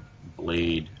with my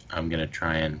blade, I'm gonna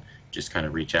try and just kind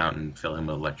of reach out and fill him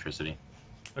with electricity.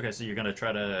 Okay, so you're gonna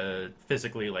try to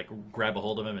physically like grab a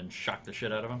hold of him and shock the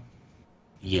shit out of him?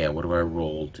 Yeah, what do I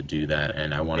roll to do that?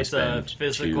 And I want to It's spend a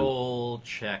physical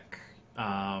check.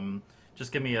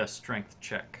 Just give me a strength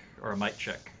check or a might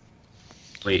check.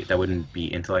 Wait, that wouldn't be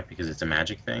intellect because it's a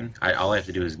magic thing? All I have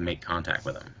to do is make contact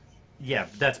with him. Yeah,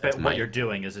 that's what might. you're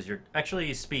doing is you're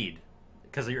actually speed,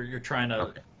 because you're trying to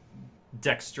Okay.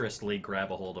 dexterously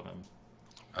grab a hold of him.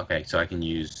 Okay, so I can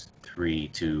use 3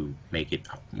 to make it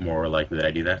more likely that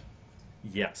I do that?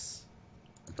 Yes.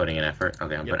 I'm putting in effort?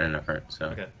 Okay, I'm Yep. putting in effort, so...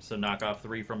 Okay, so knock off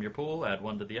 3 from your pool, add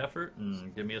 1 to the effort,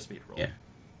 and give me a speed roll. Yeah.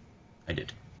 I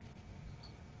did.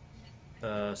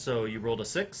 So you rolled a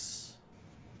 6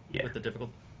 Yeah. with the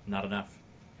difficult. Not enough.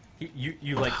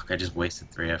 You like Fuck, I just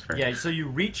wasted 3 effort. yeah. So you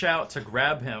reach out to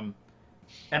grab him,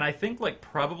 and I think like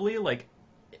probably like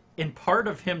in part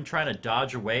of him trying to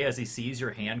dodge away as he sees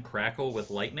your hand crackle with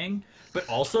lightning, but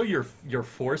also your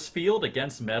force field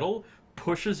against metal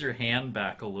pushes your hand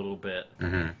back a little bit.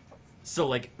 Mm-hmm. So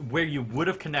like where you would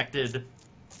have connected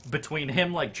between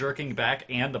him like jerking back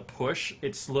and the push,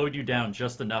 it slowed you down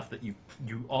just enough that you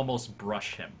almost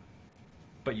brush him,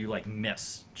 but you like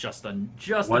miss just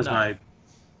Was enough.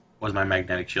 my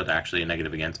magnetic shield actually a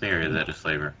negative against me, or is that just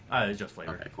flavor? It's just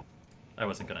flavor. Okay, cool. I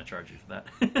wasn't gonna charge you for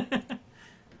that.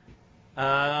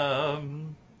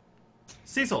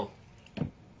 Cecil.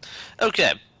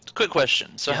 Okay, quick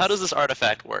question. So how Yes. does this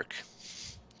artifact work?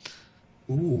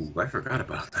 Ooh, I forgot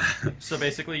about that. So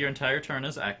basically, your entire turn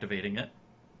is activating it.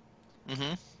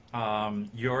 Mm-hmm.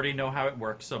 You already know how it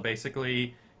works. So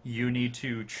basically, you need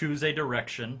to choose a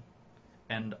direction,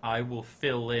 and I will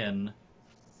fill in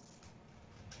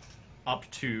up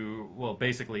to, well,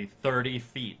 basically 30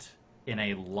 feet in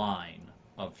a line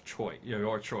of choice,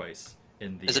 your choice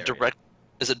in the area.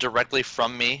 Is it directly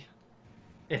from me?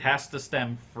 It has to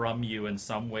stem from you in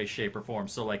some way, shape, or form.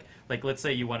 So, like let's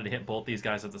say you wanted to hit both these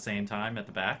guys at the same time at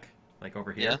the back, like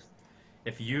over here. Yeah.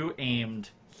 If you aimed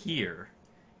here,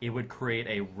 it would create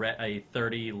a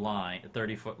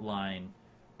 30-foot line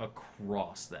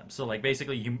across them. So, like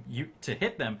basically, you to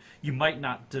hit them, you might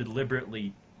not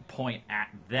deliberately point at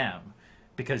them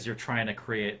because you're trying to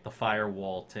create the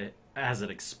firewall to as it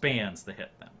expands to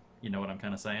hit them. You know what I'm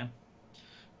kind of saying?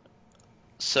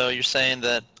 So you're saying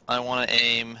that I want to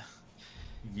aim...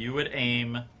 You would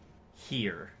aim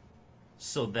here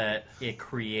so that it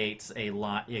creates a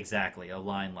line, exactly, a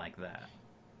line like that.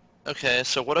 Okay,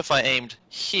 so what if I aimed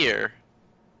here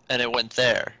and it went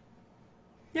there?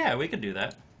 Yeah, we could do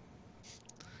that.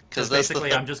 Because that's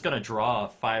basically I'm just going to draw a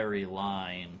fiery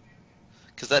line.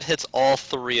 Because that hits all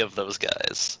 3 of those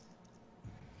guys.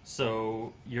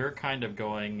 So you're kind of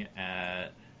going at...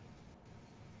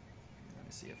 Let me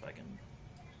see if I can...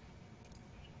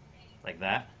 Like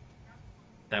that?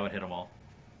 That would hit them all.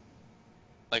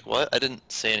 Like what? I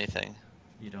didn't say anything.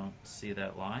 You don't see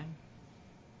that line?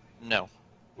 No.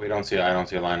 I don't see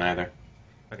a line either.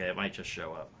 Okay, it might just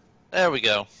show up. There we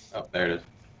go. Oh, there it is.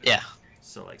 Yeah,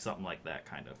 So like something like that,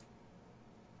 kind of.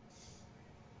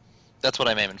 that's what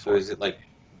I'm aiming So for. is it like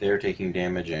they're taking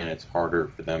damage and it's harder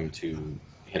for them to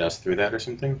hit us through that or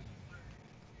something?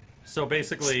 So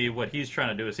basically what he's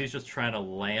trying to do is he's just trying to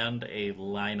land a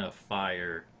line of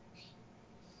fire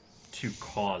to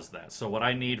cause that. So what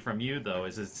I need from you, though,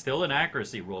 is it's still an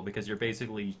accuracy roll because you're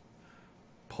basically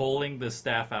pulling the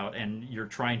staff out and you're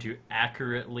trying to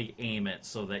accurately aim it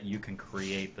so that you can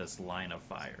create this line of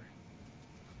fire.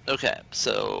 Okay,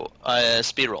 so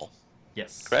speed roll,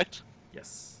 Yes. correct?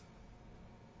 Yes.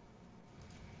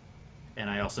 And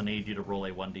I also need you to roll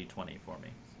a 1d20 for me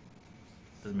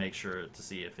to make sure to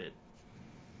see if it...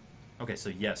 Okay, so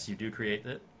yes, you do create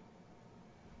it.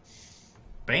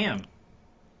 Bam!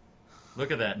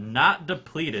 Look at that. Not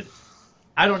depleted.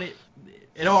 I don't...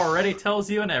 It already tells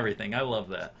you and everything. I love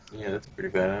that. Yeah, that's pretty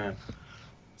bad.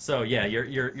 So yeah,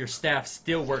 your staff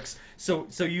still works. So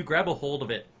you grab a hold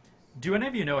of it. Do any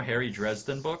of you know Harry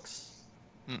Dresden books?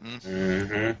 Mm-mm.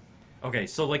 Mm-hmm. Okay,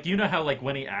 so like you know how like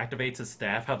when he activates his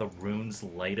staff, how the runes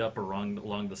light up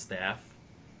along the staff,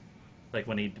 like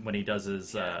when he does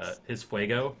his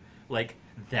fuego, like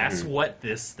that's what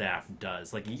this staff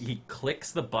does. Like he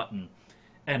clicks the button,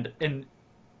 and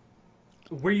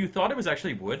where you thought it was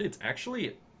actually wood,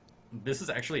 this is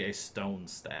actually a stone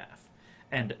staff,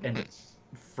 and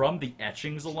from the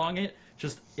etchings along it,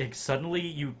 suddenly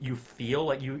you feel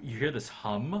like you hear this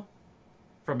hum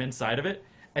from inside of it.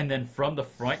 And then from the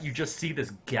front, you just see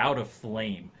this gout of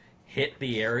flame hit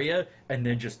the area, and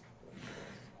then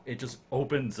it just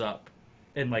opens up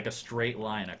in like a straight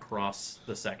line across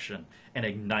the section and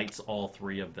ignites all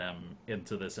 3 of them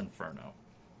into this inferno.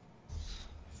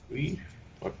 Sweet.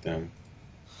 Fuck them.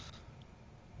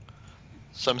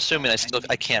 So I'm assuming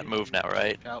I can't move now,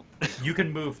 right? Oh, You can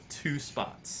move 2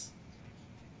 spots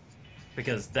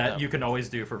because that you can always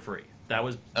do for free. That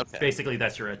was Okay. basically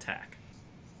that's your attack.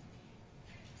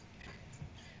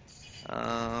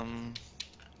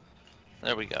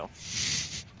 There we go.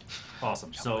 Awesome.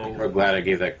 I'm So real glad I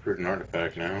gave that crude an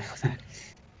artifact now.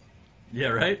 yeah,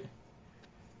 right?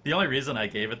 The only reason I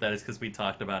gave it that is because we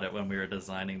talked about it when we were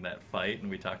designing that fight, and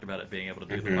we talked about it being able to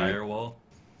do the firewall.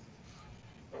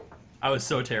 I was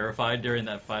so terrified during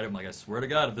that fight. I'm like, I swear to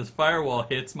God, if this firewall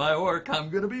hits my orc, I'm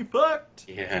gonna be fucked.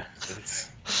 Yeah.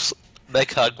 That's...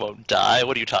 Mekhog won't die?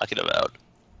 What are you talking about?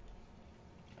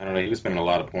 I don't know, he was spending a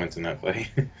lot of points in that play.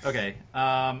 Okay.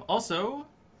 Also,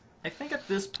 I think at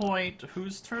this point,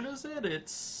 whose turn is it?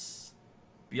 It's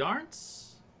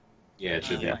Bjarn's? Yeah, it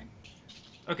should be. Yeah.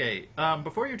 Okay,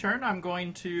 before your turn, I'm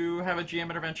going to have a GM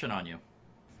intervention on you.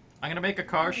 I'm going to make a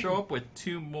car show up with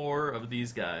 2 more of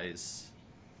these guys.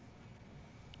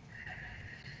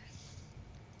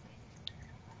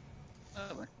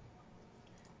 Lovely.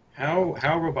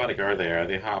 How robotic are they? Are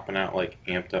they hopping out like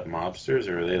amped up mobsters,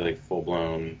 or are they like full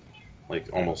blown, like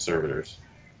almost servitors?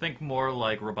 Think more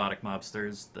like robotic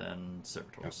mobsters than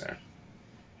servitors. Okay.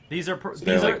 These are So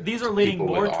they're like these are leaning people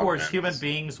more with towards augments. human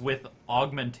beings with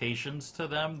augmentations to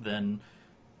them than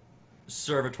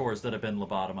servitors that have been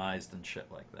lobotomized and shit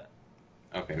like that.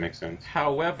 Okay, makes sense.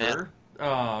 However,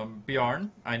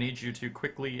 Bjarn, I need you to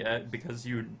quickly, because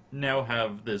you now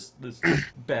have this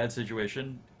bad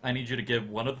situation, I need you to give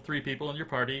one of the 3 people in your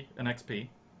party an XP.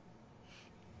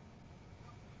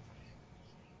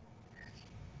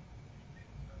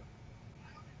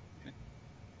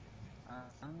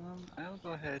 I'll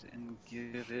go ahead and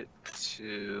give it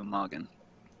to Maugan.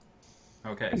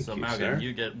 Okay, Thank so you, Maugan, sir.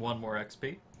 you get 1 more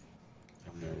XP.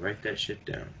 I'm gonna write that shit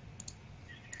down.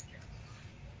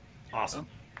 Awesome.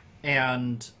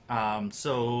 And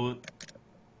so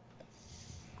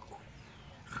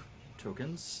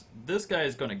tokens. This guy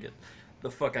is gonna get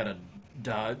the fuck out of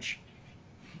dodge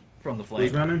from the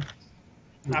Who's flame. running?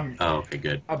 I'm Oh, okay,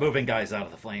 good. moving guys out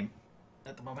of the flame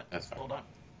at the moment. That's fine. Hold on.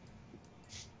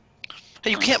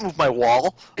 Hey, you can't move my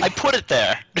wall. I put it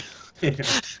there.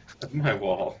 That's my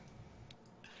wall.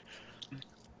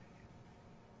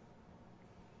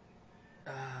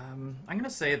 I'm gonna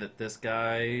say that this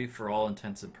guy, for all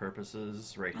intents and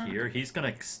purposes, right here, he's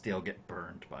gonna still get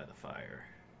burned by the fire.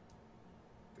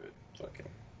 Good. Fucking.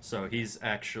 So he's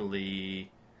actually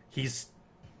he's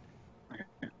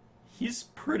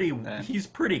pretty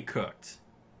cooked.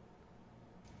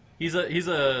 He's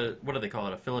a what do they call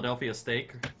it? A Philadelphia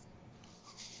steak?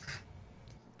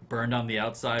 Burned on the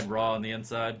outside, raw on the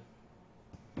inside.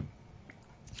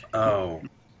 Oh.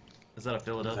 Is that a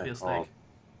Philadelphia that steak? called?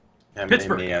 Yeah,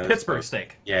 Pittsburgh. maybe, Pittsburgh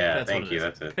steak. Yeah, That's thank what it you. is.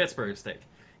 That's it. Pittsburgh steak.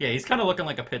 Yeah, he's kind of looking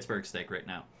like a Pittsburgh steak right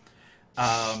now.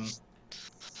 Nice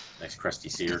crusty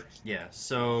sear. Yeah,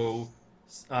 so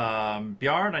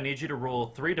Bjarn, I need you to roll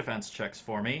 3 defense checks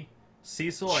for me.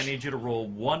 Cecil, I need you to roll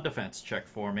 1 defense check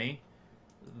for me.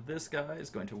 This guy is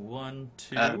going to 1,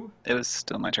 2. It was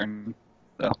still my turn.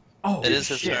 Oh, It is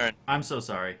his shit. turn. I'm so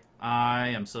sorry. I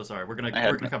am so sorry. We're gonna I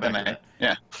had come back to that.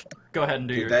 Yeah. Go ahead and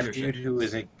do Did your that shit. dude who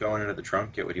isn't going into the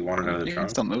trunk get what he wanted out of the You can trunk?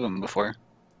 still move him before.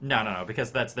 No,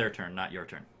 because that's their turn, not your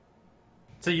turn.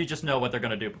 So you just know what they're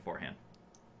gonna do beforehand.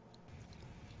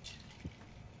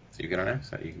 So you get on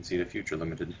X, you can see the future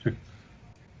limited. Yeah,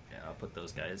 I'll put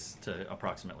those guys to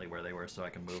approximately where they were so I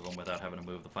can move them without having to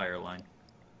move the fire line.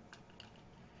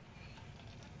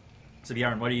 So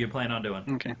Bjarn, what do you plan on doing?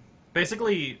 Okay.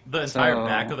 Basically, the entire So-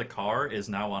 back of the car is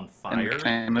now on And fire.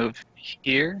 can I move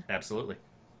here? Absolutely.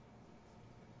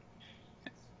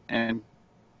 And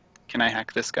can I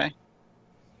hack this guy?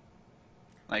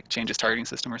 Like change his targeting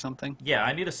system or something? Yeah,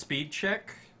 I need a speed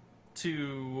check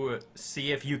to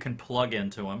see if you can plug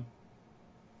into him.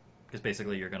 Because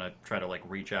basically you're going to try to like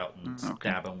reach out and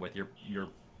stab him with your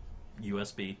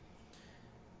USB.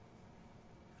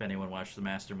 If anyone watched the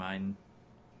Mastermind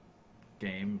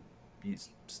game, he's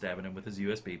stabbing him with his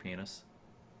USB penis.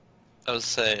 I would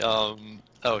say, oh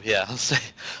yeah, I'll say,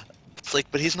 it's like,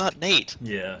 but he's not Nate.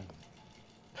 Yeah.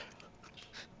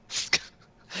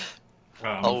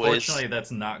 Always. Unfortunately,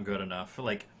 that's not good enough.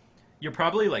 Like, you're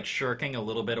probably like shirking a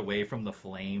little bit away from the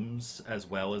flames as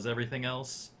well as everything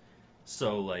else.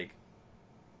 So like,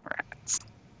 Rats.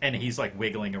 and he's like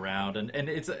wiggling around, and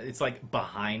it's like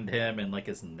behind him and like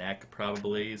his neck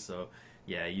probably. So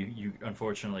yeah, you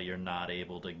unfortunately you're not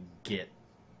able to get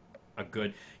a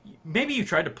good. Maybe you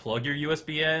tried to plug your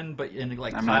USB in, but in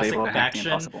like I'm not classic able to hack the action,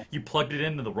 impossible. you plugged it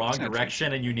into the wrong Okay.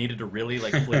 direction, and you needed to really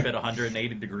like flip it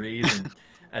 180 degrees,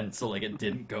 and so like it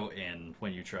didn't go in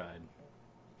when you tried.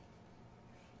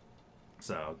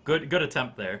 So good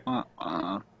attempt there.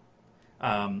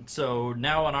 So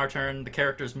now on our turn, the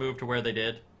characters move to where they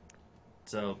did.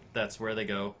 So that's where they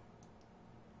go.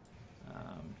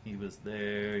 He was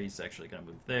there. He's actually going to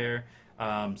move there.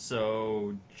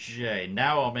 So Jay,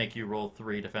 now I'll make you roll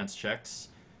 3 defense checks.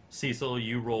 Cecil,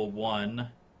 you roll 1,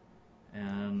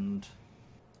 and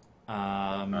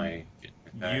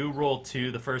you roll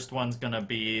 2. The first one's going to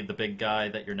be the big guy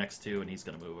that you're next to, and he's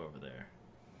going to move over there.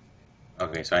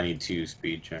 Okay, so I need 2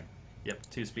 speed check. Yep,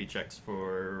 2 speed checks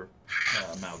for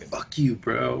Maugan. Fuck you,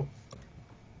 bro.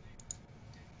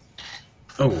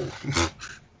 Oh.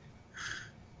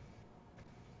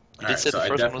 You did say the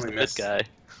first one was the big guy.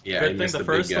 Yeah, I Good thing missed the big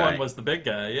first guy. one was the big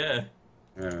guy, yeah.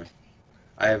 Yeah.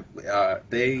 I have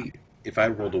they. If I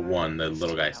rolled a 1, the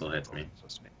little guy still hits me.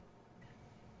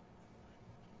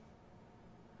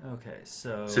 Okay,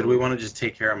 so... So do we want to just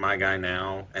take care of my guy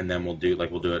now, and then we'll do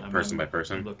it I'm person by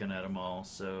person? looking at them all.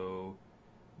 So,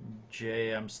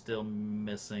 Jay, I'm still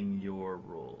missing your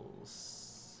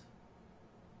rolls.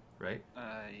 Right?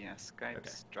 Yeah,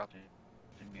 Skype's dropping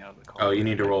me out of the call. Oh, you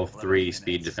need to roll 11 3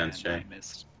 speed minutes, defense, and Jay. I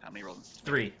missed how many rolls?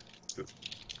 3. Okay.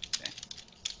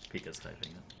 Pika's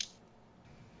typing it.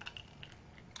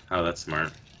 Oh, that's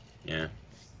smart. Yeah.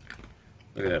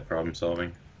 Look at that problem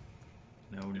solving.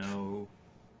 No.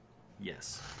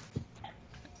 Yes.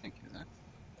 Thank you, Zach.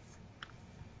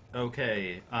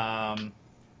 Okay,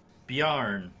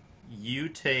 Bjarn, you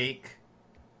take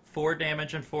 4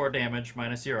 damage and 4 damage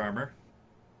minus your armor.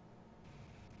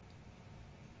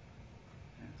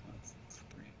 Okay, so that's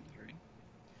 3 and 3.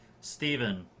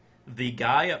 Steven, the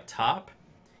guy up top,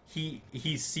 he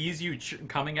sees you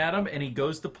coming at him, and he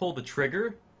goes to pull the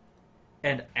trigger,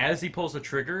 and as he pulls the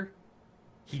trigger,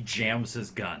 he jams his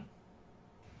gun.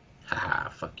 Haha,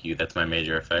 fuck you. That's my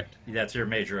major effect. That's your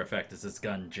major effect, is his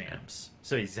gun jams.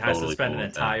 So he has to Totally spend cool an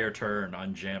with that. entire turn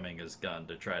unjamming his gun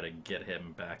to try to get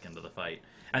him back into the fight.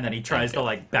 And then he tries to,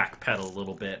 like, backpedal a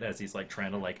little bit as he's, like,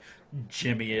 trying to, like,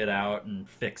 jimmy it out and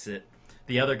fix it.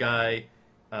 The other guy,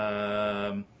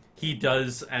 he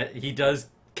does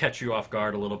catch you off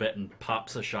guard a little bit and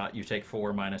pops a shot. You take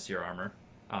 4 minus your armor.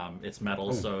 It's metal,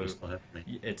 Ooh, so you still hit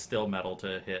me. it's still metal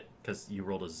to hit because you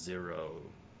rolled a 0.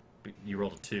 You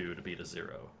rolled a 2 to beat a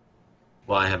 0.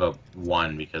 Well, I have a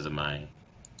 1 because of my.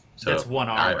 So That's 1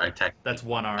 armor. That's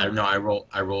 1 armor. No,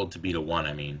 I rolled to beat a 1.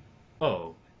 I mean.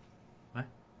 Oh.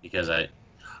 Because I.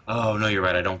 Oh no, you're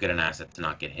right. I don't get an asset to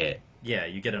not get hit. Yeah,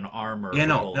 you get an armor. Yeah, for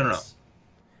no. bullets.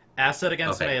 Asset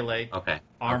against Okay. melee. Okay.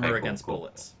 Armor Okay, cool, against cool,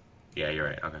 bullets. cool. Yeah, you're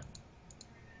right. Okay.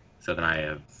 So then I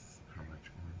have. How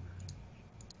much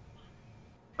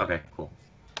armor? Okay, cool.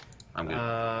 I'm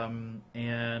good.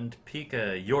 And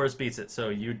Pika, yours beats it. So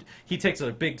he takes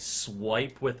a big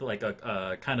swipe with like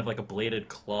a kind of like a bladed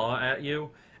claw at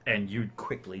you, and you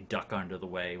quickly duck under the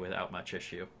way without much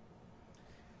issue.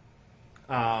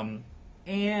 And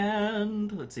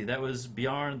let's see, that was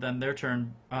Bjarn. Then their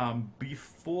turn.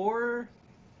 Before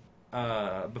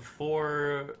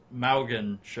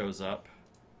Maugan shows up,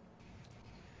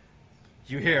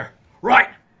 you hear, "Right,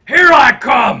 here I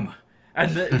come!"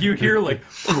 And you hear like,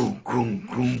 "Boom, boom,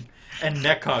 boom," and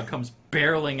Nekog comes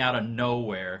barreling out of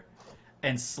nowhere,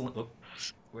 and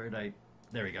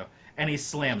there we go. And he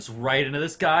slams right into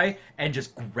this guy and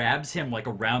just grabs him like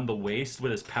around the waist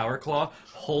with his power claw,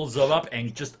 holds him up,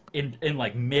 and just in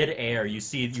like mid-air, you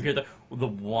hear the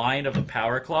whine of the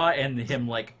power claw and him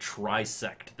like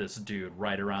trisect this dude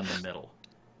right around the middle.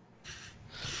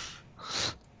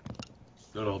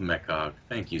 Good old Mechog.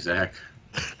 Thank you, Zach.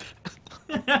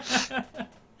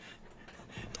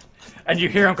 And you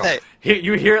hear him go. Hey.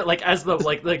 You hear it like as the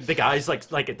guy's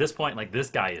like at this point, like this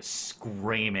guy is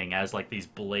screaming as like this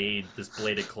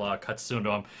bladed claw cuts into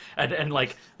him, and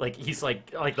like he's like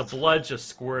the blood's just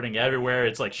squirting everywhere.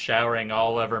 It's like showering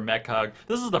all over Mechog.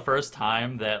 This is the first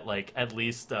time that like at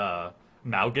least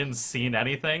Maugan's seen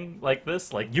anything like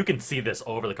this. Like you can see this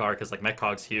over the car because like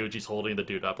Mechog's huge. He's holding the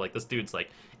dude up. Like this dude's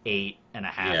like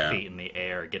 8.5 feet in the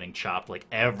air, getting chopped. Like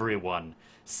everyone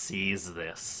sees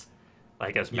this.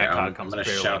 Like as Yeah, Mechog I'm comes gonna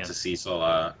barreling shout in. to Cecil.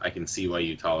 I can see why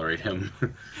you tolerate him.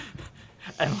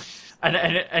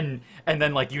 and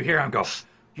then like you hear him go,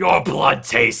 "Your blood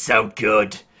tastes so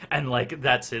good," and like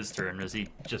that's his turn as he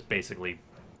just basically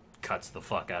cuts the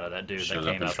fuck out of that dude Shows that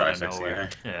up came and up out of trisects the nowhere.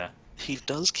 guy. Yeah. He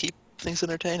does keep things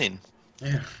entertaining.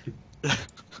 Yeah.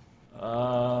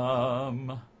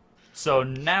 So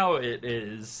now it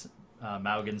is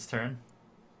Maugan's turn.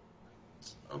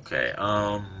 Okay.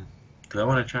 Do I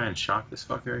want to try and shock this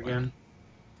fucker again?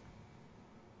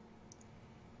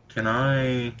 Can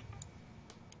I,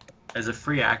 as a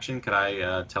free action, could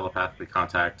I telepathically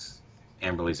contact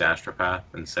Amberly's astropath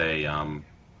and say,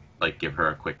 like, give her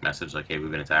a quick message, like, hey,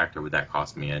 we've been attacked, or would that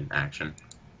cost me an action?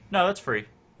 No, that's free.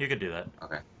 You could do that.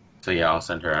 Okay. So yeah, I'll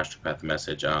send her astropath a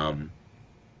message.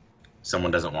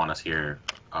 Someone doesn't want us here.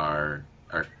 Our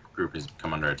group has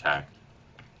come under attack.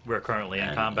 We're currently in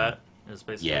And, combat. Is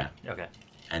basically yeah. Okay.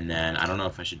 And then I don't know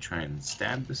if I should try and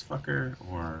stab this fucker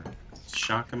or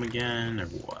shock him again or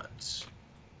what.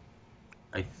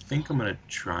 I think I'm gonna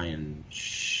try and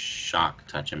shock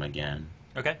touch him again.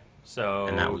 Okay. So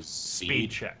And that was speed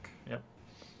speed? check. Yep.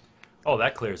 Oh,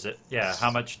 that clears it. Yeah. How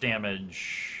much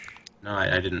damage? No,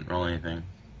 I didn't roll anything.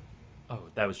 Oh,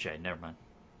 that was Jay. Never mind.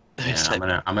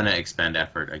 Yeah, I'm gonna expend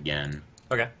effort again.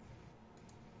 Okay.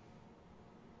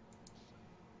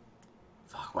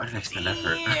 Fuck, Why did I spend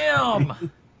effort?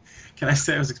 Damn! Can I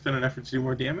say I was expending effort to do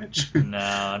more damage?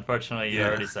 No, unfortunately, you Yeah.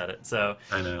 already said it. So,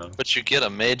 I know. But you get a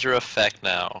major effect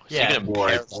now. So Yeah. you can Or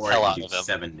impair the hell I out could do of him.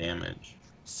 7 damage.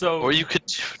 Or you could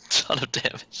do a ton of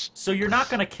damage. So you're not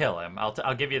going to kill him.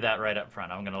 I'll give you that right up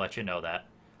front. I'm going to let you know that.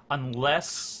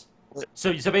 Unless...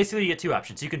 So basically you get 2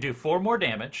 options. You can do 4 more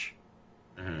damage,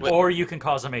 or you can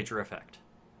cause a major effect.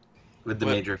 Would the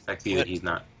major effect be that he's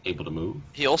not able to move?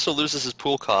 He also loses his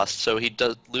pool cost, so he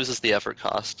loses the effort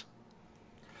cost.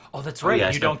 Oh, that's right.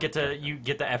 yeah, You don't get to... You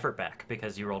get the effort back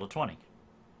because you rolled a 20.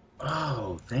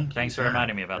 Oh, thank you. Thanks for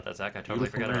reminding me about that, Zach. I totally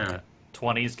Beautiful forgot about man. that.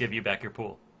 20s give you back your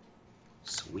pool.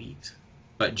 Sweet.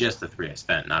 But just the 3 I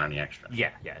spent, not any extra.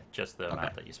 Yeah, just the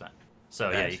amount that you spent. So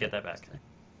yeah, That's you get that back. interesting.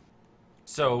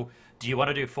 So, do you want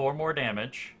to do 4 more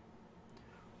damage,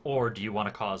 or do you want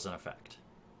to cause an effect?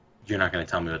 You're not going to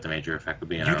tell me what the major effect would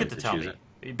be, and You I get don't to get tell choose me.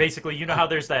 it. Basically, you know how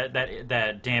there's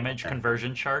that damage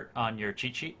conversion chart on your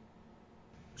cheat sheet?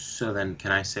 So then,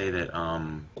 can I say that,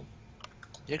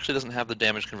 He actually doesn't have the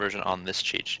damage conversion on this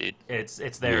cheat sheet. It's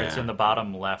there. It's Yeah. in the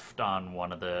bottom left on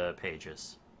one of the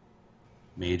pages.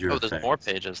 major Oh, effect? there's more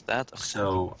pages.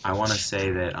 So, I want to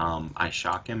say that, I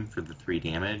shock him for the 3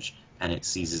 damage, and it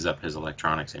seizes up his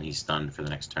electronics, and he's stunned for the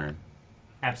next turn.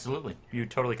 Absolutely. You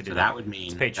totally could do So that. that would mean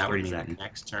It's page 3, Zach.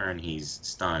 next turn he's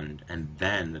stunned, and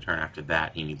then the turn after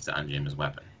that he needs to unjam his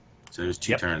weapon. So there's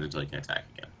 2 Yep. turns until he can attack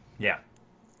again. Yeah.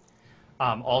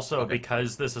 Also, Okay.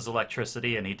 because this is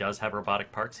electricity and he does have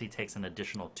robotic parts, he takes an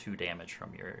additional 2 damage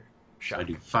from your So shock. I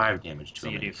do 5 damage to So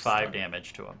him. you and do he's 5 stunned.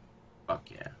 damage to him.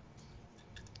 Fuck yeah.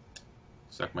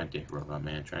 Suck my dick, robot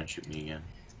man. Try and shoot me again.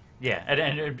 Yeah,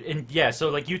 and yeah, so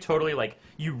like you totally like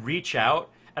you reach out,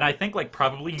 and I think like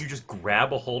probably you just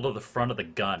grab a hold of the front of the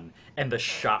gun, and the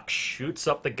shock shoots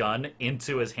up the gun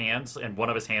into his hands, and one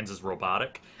of his hands is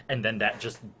robotic, and then that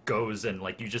just goes and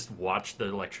like you just watch the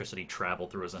electricity travel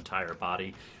through his entire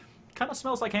body. Kind of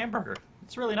smells like hamburger.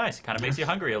 It's really nice. Kind of makes you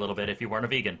hungry a little bit if you weren't a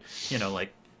vegan. You know,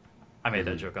 like I made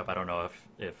that joke up. I don't know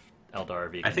if Eldar are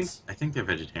vegans. I think they're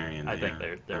vegetarian. I think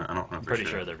they're I don't know I'm for pretty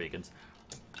sure. sure they're vegans.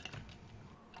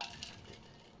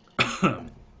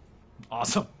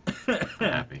 Awesome. I'm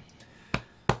happy.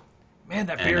 Man,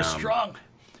 that And, beer's strong.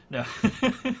 No.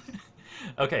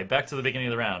 Okay, back to the beginning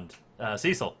of the round.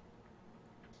 Cecil.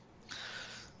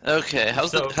 Okay,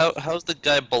 how's So- how's the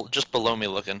guy just below me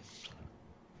looking?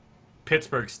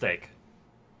 Pittsburgh steak.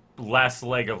 Last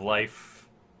leg of life.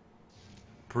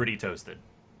 Pretty toasted.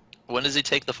 When does he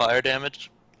take the fire damage?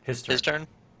 His turn. His turn?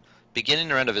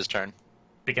 Beginning or end of his turn?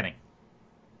 Beginning.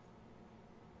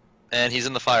 And he's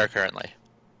in the fire currently.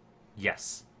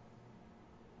 Yes.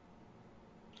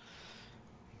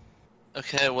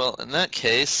 Okay, well, in that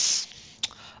case,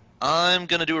 I'm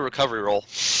gonna do a recovery roll.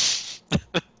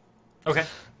 Okay.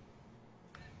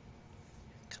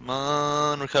 Come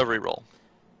on, recovery roll.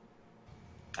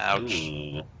 Ouch.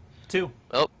 Ooh. 2.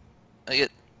 Well, I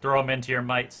get Throw them into your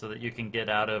might so that you can get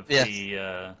out of Yes.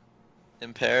 the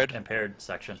impaired. impaired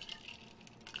section.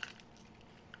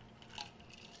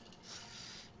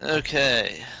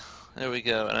 Okay, there we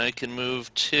go, and I can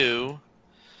move 2.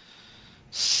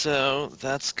 So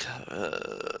that's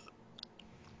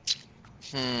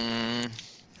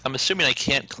I'm assuming I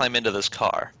can't climb into this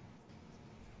car.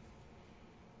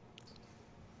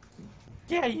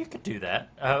 Yeah, you could do that.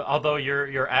 Although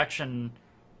your action...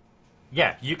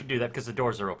 Yeah, you could do that because the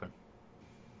doors are open.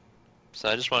 So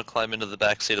I just want to climb into the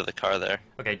back seat of the car there.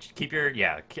 Okay, keep your...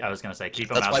 Yeah, I was going to say, keep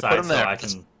them That's why I put outside 'em so there. I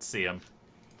can see them.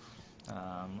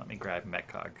 Let me grab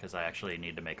Metcog, because I actually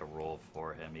need to make a roll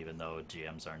for him, even though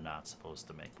GMs are not supposed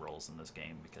to make rolls in this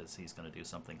game, because he's going to do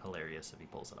something hilarious if he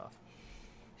pulls it off.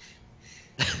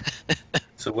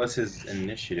 So what's his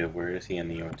initiative? Where is he in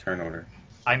the turn order?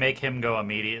 I make him go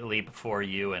immediately before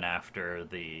you and after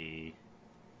the...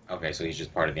 Okay, so he's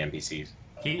just part of the NPCs.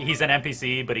 He's an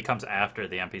NPC, but he comes after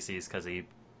the NPCs because he...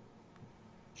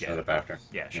 Showed up after.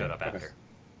 Yeah, showed up okay. after.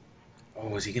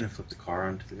 Oh, is he gonna flip the car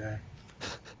onto the guy?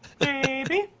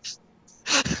 Maybe.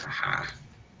 Haha.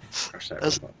 Crush that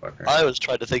That's- motherfucker. I was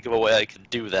trying to think of a way I could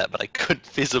do that, but I couldn't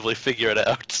feasibly figure it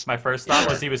out. My first thought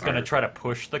was he was going to try to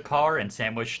push the car and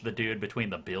sandwich the dude between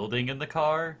the building and the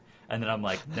car. And then I'm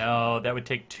like, no, that would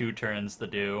take 2 turns to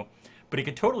do. But he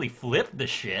could totally flip the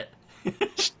shit.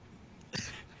 If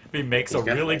he makes a He's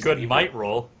got really nice good people. might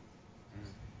roll.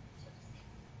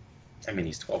 I mean,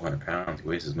 he's 1,200 pounds. He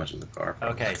weighs as much as a car.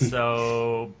 Okay,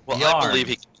 so Well, Bjarn, I believe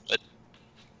he can do it.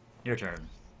 your turn.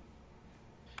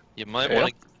 You might Yeah. want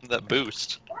to give him that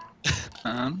boost.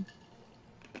 I'm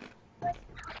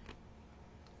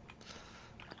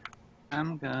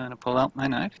gonna pull out my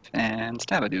knife and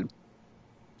stab a dude.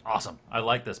 Awesome. I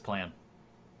like this plan.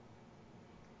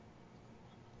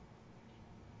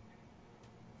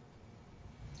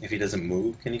 If he doesn't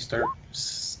move, can he start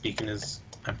speaking his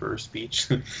Emperor speech?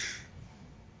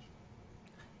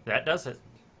 That does it.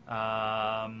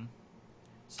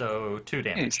 So 2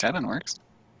 damage. Hey, stabbing works.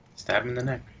 Stab him in the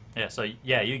neck. Yeah, so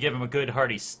yeah, you give him a good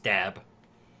hearty stab.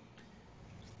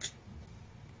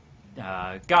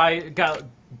 Guy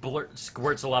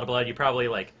squirts a lot of blood. You probably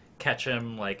like catch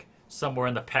him like somewhere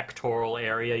in the pectoral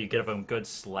area. You give him a good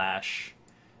slash.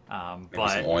 Maybe But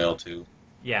some oil too.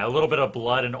 yeah, a little bit of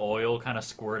blood and oil kind of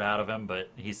squirt out of him, but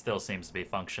he still seems to be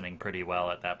functioning pretty well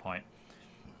at that point.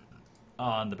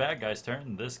 On the bad guy's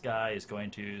turn, this guy is going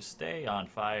to stay on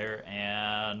fire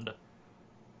and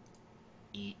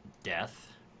eat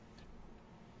death.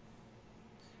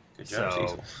 Good job,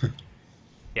 So- Cecil.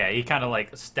 Yeah, he kind of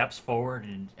like steps forward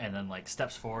and then like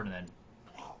steps forward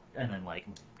and then like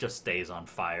just stays on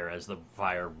fire as the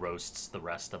fire roasts the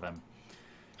rest of him.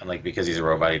 And like because he's a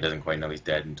robot, he doesn't quite know he's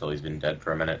dead until he's been dead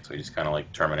for a minute. So he just kind of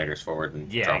like Terminators forward and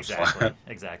Yeah, drops exactly, flat.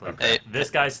 exactly. Okay. This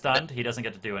guy's stunned. He doesn't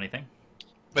get to do anything.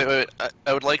 Wait.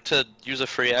 I would like to use a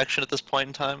free action at this point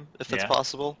in time, if that's Yeah.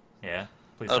 possible. Yeah,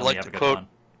 please I would tell me like you have to a good quote- one.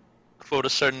 Quote a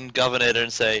certain governor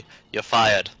and say, "You're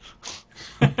fired."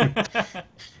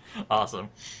 Awesome.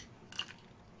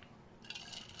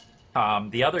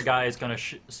 The other guy is gonna.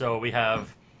 So we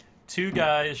have 2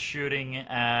 guys shooting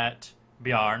at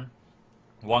Bjarn,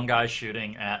 1 guy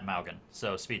shooting at Maugan.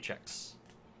 So speed checks,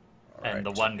 and the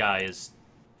Alright. 1 guy is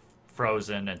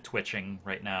frozen and twitching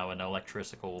right now, an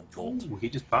electrical bolt. Ooh, he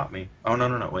just popped me. Oh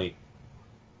no, wait.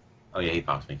 Oh yeah, he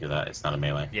pops me because that it's not a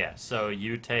melee. Yeah. So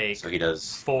you take So he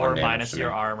does 4 1 damage minus to your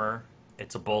me. armor.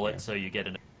 It's a bullet, Yeah. so you get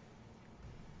an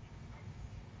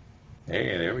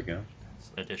Hey, there we go.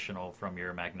 additional from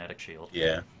your magnetic shield.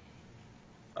 Yeah,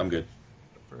 I'm good.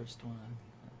 The first one,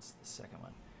 that's the second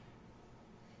one.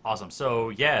 Awesome. So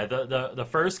yeah, the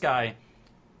first guy,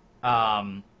 as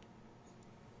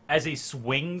he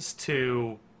swings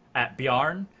at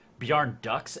Bjarn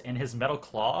ducks and his metal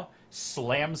claw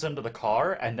slams into the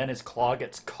car, and then his claw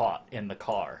gets caught in the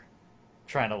car,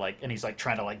 and he's like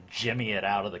trying to jimmy it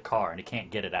out of the car, and he can't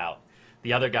get it out.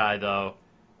 The other guy though,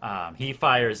 he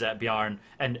fires at Bjarn,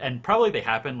 and probably they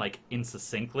happen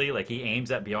insuccinctly. Like he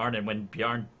aims at Bjarn, and when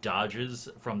Bjarn dodges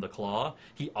from the claw,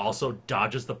 he also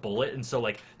dodges the bullet, and so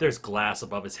there's glass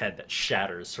above his head that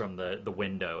shatters from the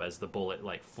window as the bullet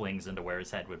flings into where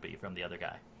his head would be from the other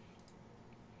guy.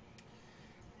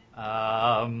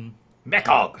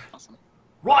 Mechog, Awesome.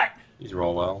 right? These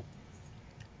roll well.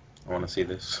 I want to see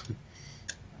this.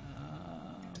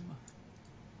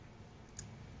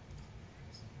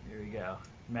 Here we go.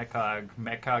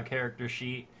 Mechog character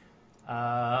sheet.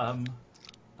 I'm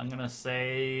gonna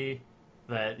say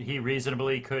that he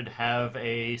reasonably could have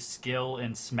a skill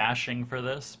in smashing for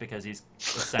this because he's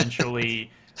essentially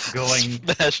going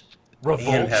Smash. And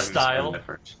revolt have him spend style.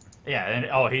 effort. Yeah,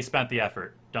 and he spent the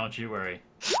effort. Don't you worry.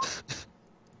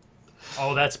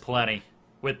 Oh, that's plenty.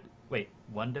 Wait,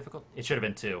 1 difficult? It should have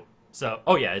been 2. So,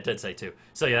 oh yeah, it did say 2.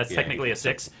 So yeah, that's Yeah, technically he a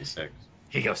 6. gets 6.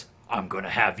 He goes, I'm gonna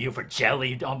have you for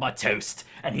jelly on my toast.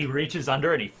 And he reaches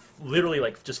under and he literally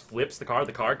just flips the car.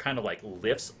 The car kind of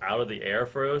lifts out of the air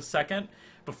for a second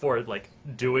before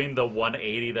doing the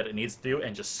 180 that it needs to do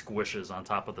and just squishes on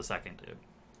top of the second dude.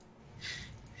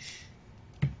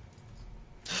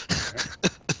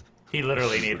 He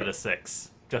literally needed a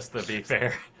 6, just to be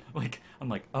fair. I'm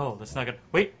like, oh, that's not gonna.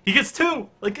 Wait, he gets 2!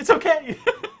 It's okay!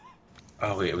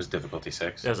 Oh wait, it was difficulty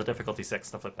 6. There's a difficulty 6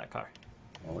 to flip that car.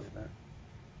 Oh, look at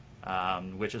that.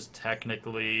 Which is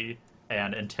technically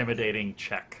an intimidating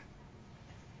check.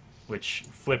 Which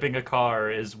flipping a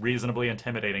car is reasonably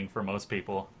intimidating for most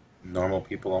people. Normal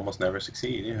people almost never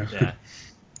succeed. Yeah. Yeah.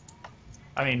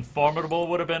 I mean, formidable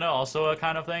would have been also a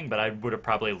kind of thing, but I would have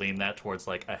probably leaned that towards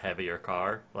a heavier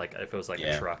car. If it was a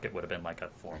Yeah. truck, it would have been a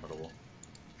formidable.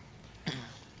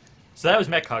 So that was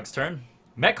Mechog's turn.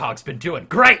 Mechog's been doing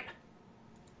great!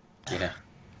 Yeah.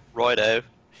 Righto.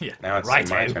 Yeah, Now it's right.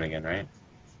 my turn again, right?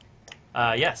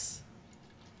 Yes.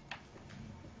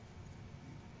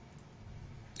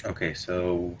 Okay,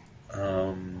 so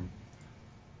do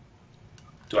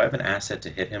I have an asset to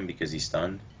hit him because he's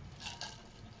stunned?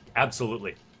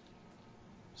 Absolutely.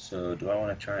 So do I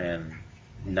want to try and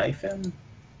knife him?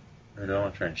 Or do I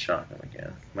want to try and shock him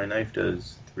again? My knife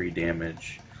does 3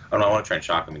 damage. Oh no, I want to try and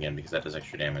shock him again because that does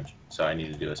extra damage. So I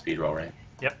need to do a speed roll, right?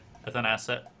 Yep, that's an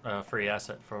asset, free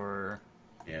asset for...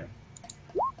 Yeah.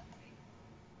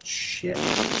 Shit.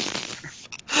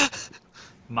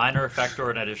 Minor effect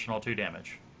or an additional 2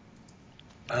 damage.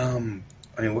 I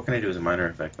mean, what can I do as a minor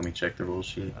effect? Let me check the rule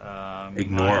sheet.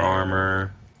 Ignore Minor-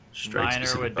 armor. Strike Minor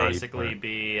specific would body basically part.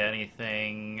 be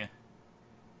anything...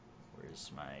 Where's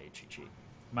my cheat sheet?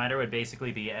 Minor would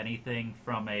basically be anything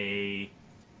from a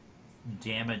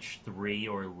damage 3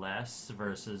 or less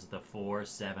versus the 4,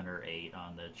 7, or 8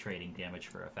 on the trading damage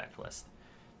for effect list.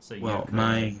 So you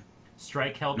could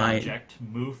strike held object,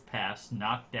 move past,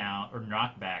 knock down, or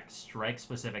knock back, strike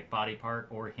specific body part,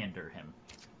 or hinder him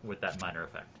with that minor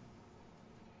effect.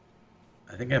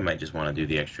 I think I might just want to do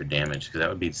the extra damage, because that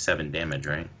would be 7 damage,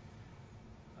 right?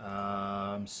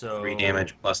 So 3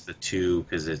 damage plus the 2,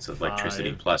 because it's electricity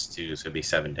 5. plus 2, so it'd be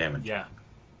 7 damage. Yeah.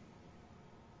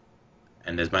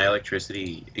 And does my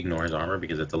electricity ignore his armor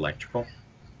because it's electrical?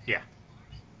 Yeah.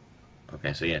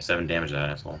 Okay, so yeah, 7 damage to that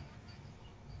asshole.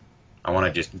 I want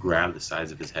to just grab the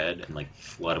sides of his head and like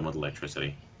flood him with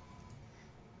electricity.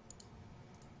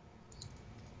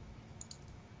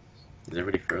 Is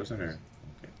everybody frozen or?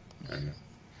 Okay, I don't know.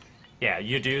 Yeah,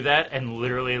 you do that, and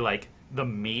literally, like, the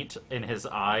meat in his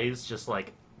eyes just,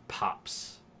 like,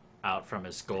 pops out from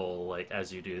his skull, like,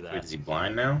 as you do that. Wait, is he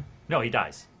blind now? No, he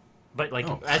dies. But, like,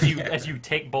 Oh. as you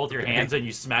take both your hands and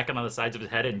you smack him on the sides of his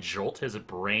head and jolt his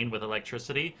brain with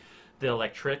electricity, the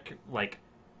electric, like,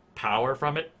 power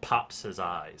from it pops his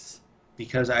eyes.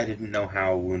 Because I didn't know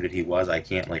how wounded he was, I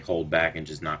can't, like, hold back and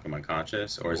just knock him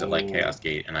unconscious? Or is it like Ooh. Chaos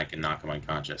Gate and I can knock him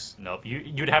unconscious? Nope.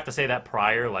 You'd have to say that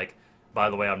prior, like, by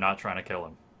the way, I'm not trying to kill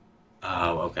him.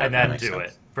 Oh, okay. And that then makes do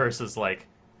sense. it. Versus, like,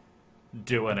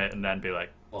 doing it and then be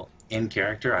like, Well, in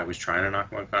character, I was trying to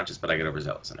knock him unconscious, but I got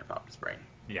overzealous and I popped his brain.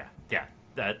 yeah.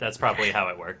 That's probably how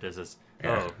it worked, is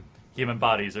Yeah. oh, human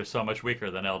bodies are so much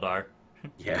weaker than Eldar.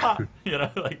 Yeah. Pop, you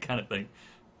know, like, kind of thing.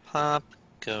 Pop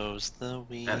goes the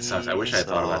weasel. That sucks. I wish I had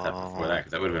thought about that before that,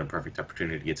 because that would have been a perfect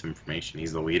opportunity to get some information.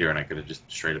 He's the leader, and I could have just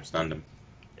straight up stunned him.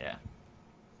 Yeah.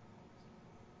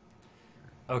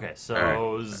 Okay, so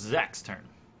Alright. Zach's turn.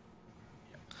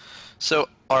 So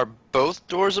are both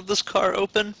doors of this car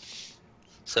open?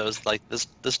 So is like this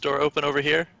door open over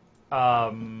here?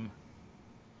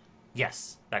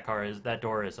 Yes, that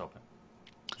door is open.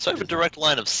 So I have a direct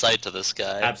line of sight to this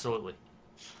guy. Absolutely.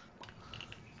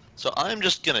 So I'm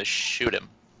just gonna shoot him.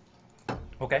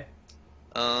 Okay.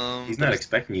 He's not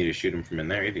expecting you to shoot him from in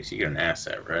there either, so you get an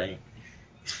asset, right?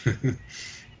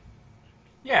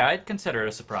 Yeah, I'd consider it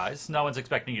a surprise. No one's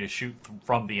expecting you to shoot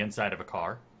from the inside of a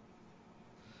car.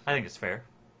 I think it's fair.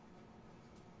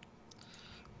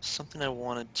 Something I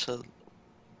wanted to. You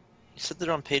said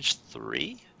they're on page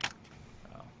 3?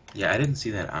 Yeah, I didn't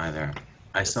see that either.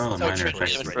 I saw the it's minor actually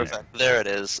effects right right there. there. There it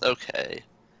is. Okay.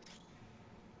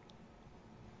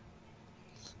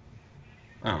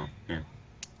 Oh, yeah.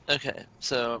 Okay,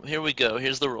 so here we go.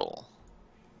 Here's the roll.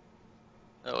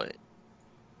 Oh, wait.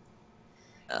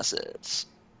 Assets.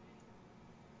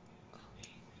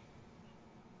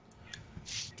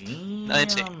 Damn.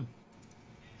 19.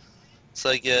 So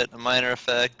I get a minor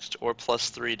effect or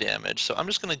 +3 damage. So I'm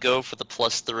just going to go for the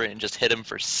 +3 and just hit him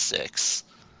for 6.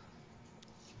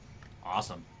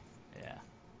 Awesome. Yeah.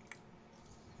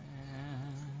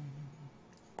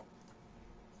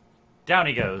 Down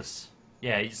he goes.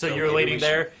 Yeah, so you're maybe leaning we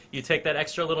there. You take that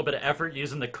extra little bit of effort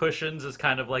using the cushions as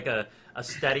kind of like a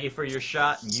steady for your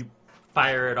shot, and you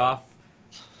fire it off.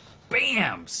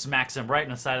 Bam! Smacks him right in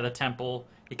the side of the temple.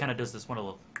 He kind of does this one a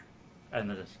little,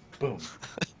 and then just boom.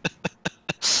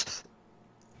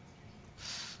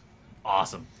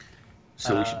 Awesome.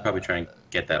 So we should probably try and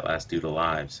get that last dude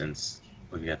alive, since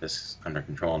we've got this under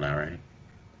control now, right?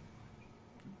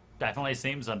 Definitely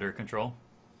seems under control.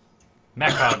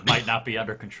 Mechog might not be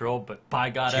under control, but by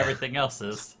God, everything else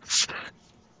is.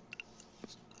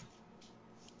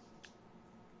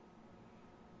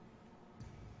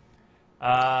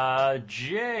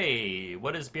 Jay,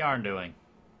 what is Bjarn doing?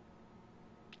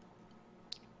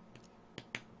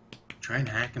 Try and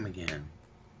hack him again.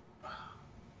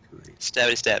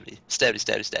 Stabby, stabby. Stabby,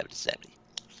 stabby, stabby, stabby.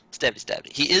 Stabby,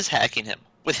 stabby. He is hacking him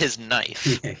with his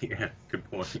knife. Yeah, good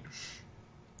point.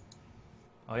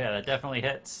 Oh yeah, that definitely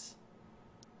hits.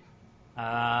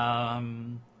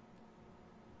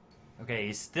 Okay,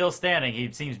 he's still standing.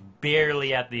 He seems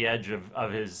barely at the edge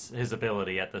of his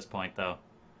ability at this point, though.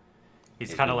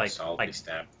 He's kind of like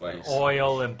stabbed place.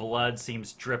 oil and blood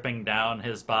seems dripping down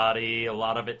his body. A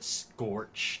lot of it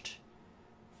scorched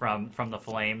from the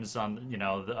flames on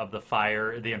of the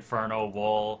fire, the inferno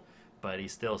wall. But he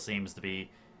still seems to be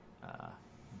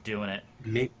doing it.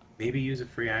 Maybe use a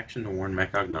free action to warn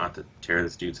Mechog not to tear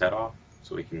this dude's head off,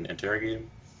 so we can interrogate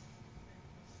him.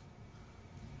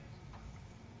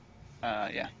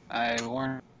 Yeah, I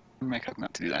warn Mechog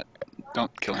not to do that.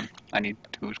 Don't kill him. I need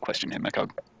to question him,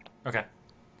 Mechog. Okay.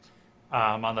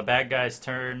 On the bad guy's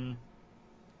turn,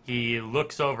 he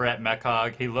looks over at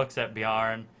Mechog, he looks at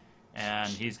Bjarn, and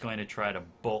he's going to try to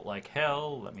bolt like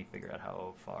hell. Let me figure out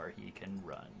how far he can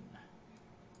run.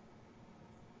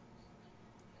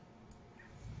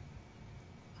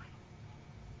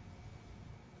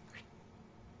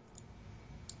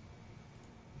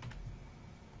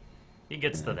 He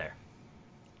gets to there.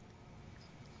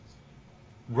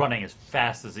 Running as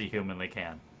fast as he humanly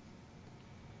can.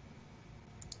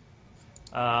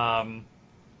 Mechog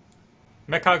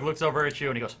looks over at you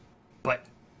and he goes, but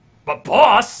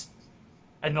boss!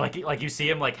 And like you see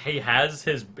him, like, he has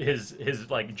his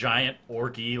like giant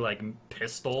orky like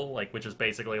pistol, like, which is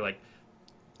basically like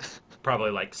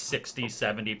probably like 60,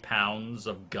 70 pounds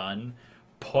of gun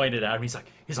pointed at him. He's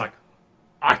like,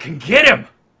 I can get him!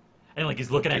 And like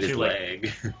he's looking at you like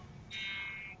leg.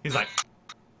 he's like,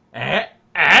 and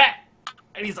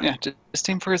he's like, Yeah, just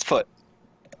aim for his foot.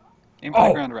 Aim for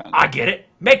the ground around. I get it.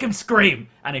 Make him scream,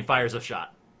 and he fires a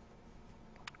shot.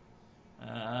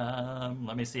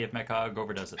 Let me see if Mechog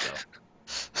overdoes it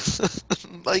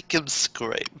though. Make him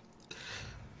scream.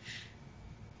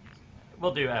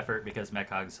 We'll do effort because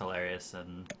Mechog's hilarious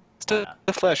and It's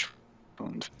a flesh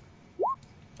wound.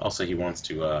 Also, he wants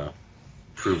to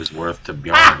prove his worth to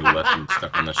Bjarn, who left him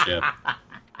stuck on the ship.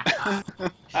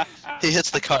 He hits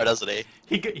the car, doesn't he?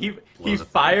 He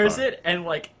fires it, and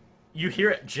like you hear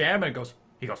it jam, and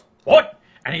he goes what?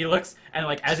 And he looks, and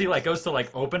like as he like goes to like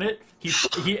open it,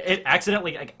 it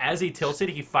accidentally, like as he tilts it,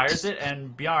 he fires it.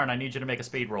 And Bjarn, I need you to make a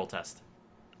speed roll test.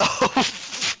 Oh,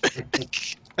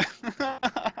 frick.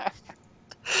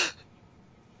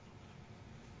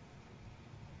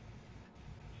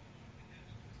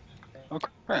 Oh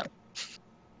crap.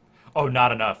 Oh,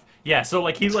 not enough. Yeah, so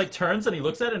like he like turns and he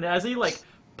looks at it, and as he like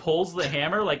pulls the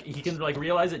hammer, like he can like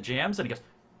realize it jams, and he goes,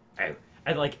 "Oh!"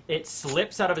 And like it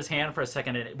slips out of his hand for a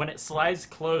second, and when it slides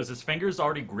closed, his finger's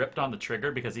already gripped on the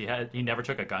trigger because he never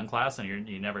took a gun class, and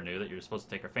you never knew that you were supposed to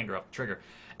take your finger off the trigger,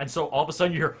 and so all of a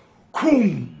sudden you hear,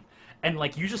 "Boom!" And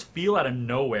like you just feel out of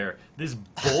nowhere this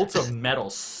bolt of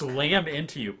metal slam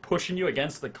into you, pushing you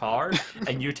against the car,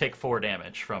 and you take 4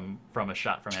 damage from a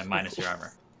shot from him minus your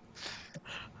armor.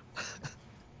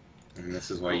 And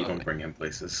this is why you don't bring him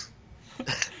places.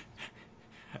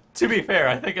 To be fair,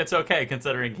 I think it's okay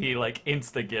considering he like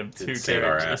insta-gibbed 2 save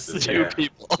our characters. asses, Two yeah.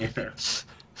 people. Yeah.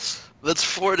 That's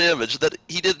 4 damage. That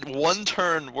he did 1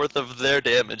 turn worth of their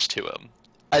damage to him.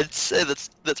 I'd say that's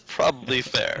probably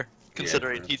fair,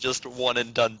 considering he just one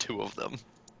and done 2 of them.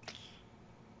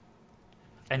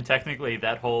 And technically,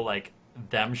 that whole like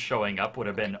them showing up would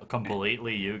have been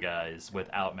completely you guys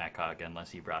without Mechog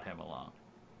unless you brought him along.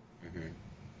 Mm-hmm.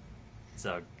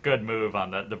 So good move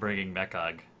on the bringing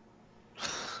Mechog.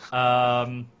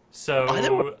 So I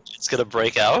know it's gonna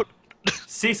break out.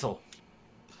 Cecil.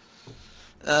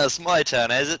 It's my turn,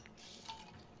 is it?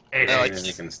 It No, And then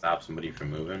you can stop somebody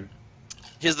from moving.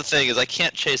 Here's the thing: is I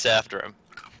can't chase after him.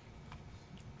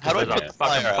 How do I There's put a the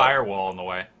fucking fire out? firewall in the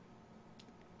way?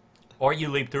 Or you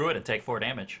leap through it and take 4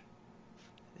 damage.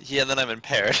 Yeah, then I'm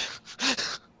impaired.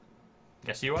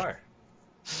 Guess you are.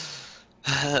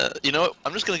 You know what?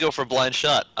 I'm just gonna go for a blind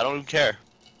shot. I don't even care.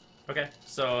 Okay,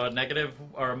 so a negative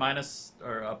or a minus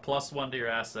or a +1 to your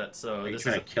asset. So Are you this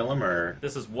trying is to kill him or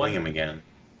this is wing him one. again?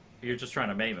 You're just trying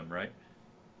to maim him, right?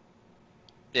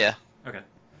 Yeah. Okay.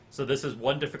 So this is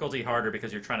 1 difficulty harder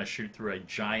because you're trying to shoot through a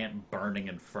giant burning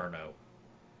inferno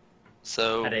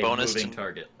So at a bonus moving to,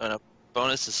 target.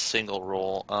 bonus is single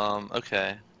roll.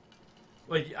 Okay.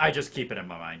 Well, I just keep it in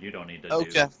my mind. You don't need to do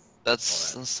Okay. all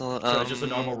That's that. so. So it's just a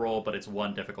normal roll, but it's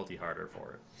 1 difficulty harder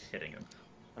for it, hitting him.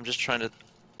 I'm just trying to.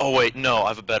 Oh wait, no, I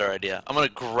have a better idea. I'm gonna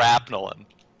grapnel him.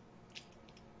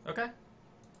 Okay.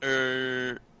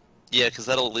 Yeah, because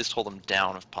that'll at least hold him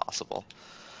down if possible.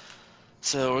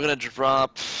 So we're gonna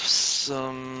drop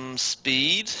some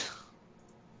speed,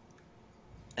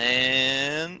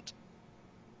 and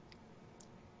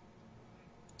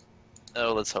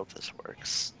oh, let's hope this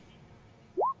works.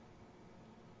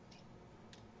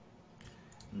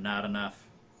 Not enough.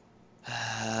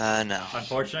 No.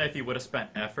 Unfortunately, if you would have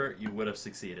spent effort, you would have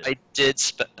succeeded. I did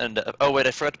spend. Oh wait,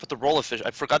 I forgot to put the roll efficient.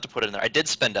 I forgot to put it in there. I did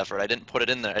spend effort. I didn't put it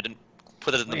in there. I didn't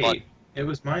put it in the button. Wait, it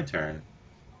was my turn.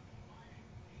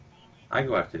 I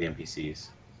go after the NPCs.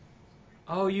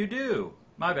 Oh, you do.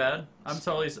 My bad. I'm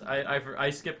totally. I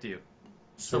skipped you.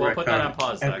 So we'll I put that found on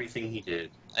pause, Zach. Everything he did.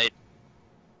 I-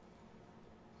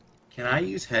 Can I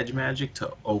use hedge magic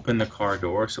to open the car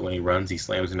door so when he runs he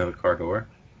slams into the car door?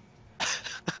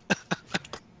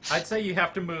 I'd say you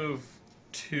have to move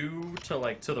 2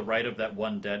 to the right of that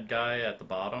 1 dead guy at the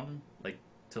bottom, like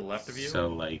to the left of you. So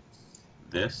like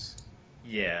this?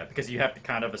 Yeah, because you have to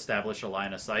kind of establish a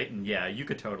line of sight, and yeah, you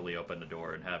could totally open the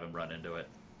door and have him run into it.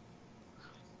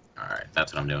 Alright,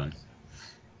 that's what I'm doing.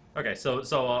 Okay,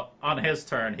 so on his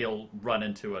turn, he'll run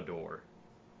into a door.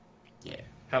 Yeah.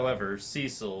 However,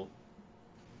 Cecil,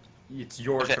 it's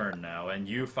your Okay. turn now, and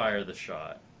you fire the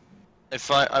shot. If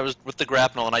I was with the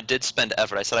grapnel and I did spend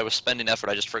effort, I said I was spending effort,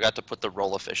 I just forgot to put the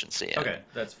roll efficiency in. Okay,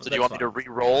 that's So do you want me to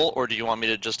re-roll, or do you want me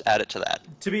to just add it to that?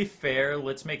 To be fair,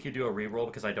 let's make you do a re-roll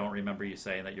because I don't remember you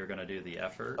saying that you're going to do the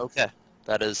effort. Okay,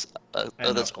 that is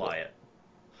And that's apply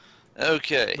cool. it.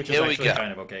 Okay, Which is here we actually go.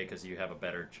 kind of okay because you have a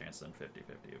better chance than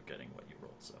 50-50 of getting what you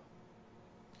rolled. So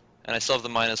And I still have the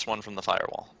 -1 from the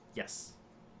firewall. yes.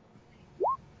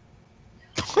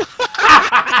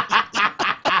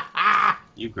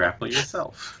 You grapple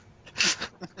yourself.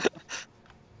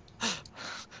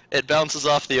 It bounces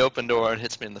off the open door and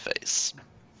hits me in the face.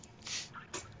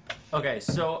 Okay,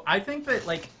 so I think that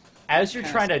like as you're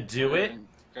trying to do it,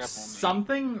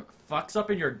 something fucks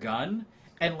up in your gun,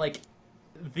 and like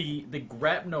the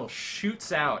grapnel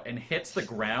shoots out and hits the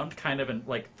ground, kind of in,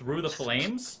 like through the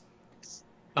flames,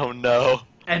 Oh no.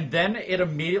 and then it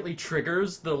immediately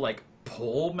triggers the like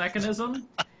pull mechanism,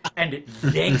 and it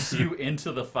yanks you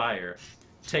into the fire.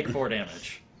 Take 4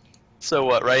 damage. So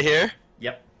what, right here?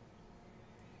 Yep,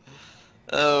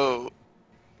 Oh,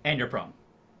 and you're prone.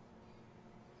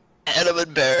 and I'm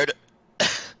impaired.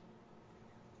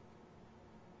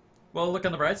 Well, look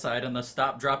on the bright side. In the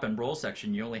stop, drop, and roll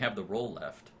section, you only have the roll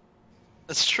left.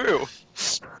 That's true.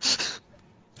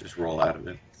 Just roll out of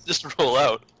it. Just roll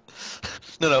out.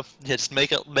 No, yeah, just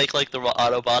make like the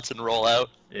Autobots and roll out.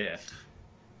 Yeah.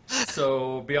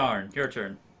 So, Bjarn, your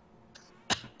turn.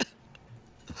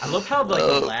 I love how like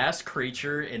the last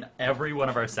creature in every one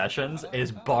of our sessions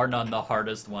is bar none the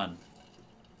hardest one.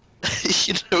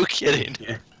 No kidding.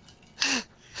 Yeah.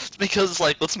 It's because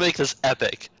like, let's make this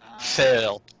epic.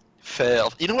 Fail.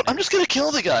 Fail. You know what? I'm just gonna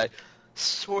kill the guy.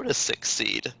 Sort of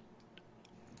succeed.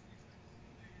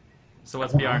 So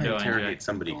what's I Bjarn want to doing? interrogate Jake?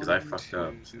 somebody because I fucked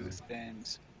up. To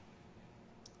spend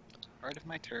part of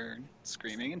my turn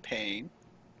screaming in pain,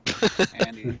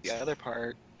 and the other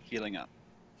part healing up.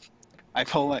 I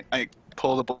pull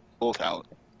the bolt out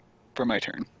for my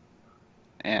turn,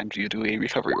 and you do a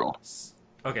recovery roll.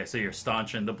 Okay, so you're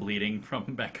staunching the bleeding from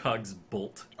Mechog's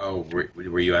bolt. Oh,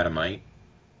 were you out of might?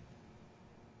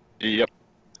 Yep.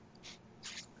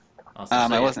 Awesome.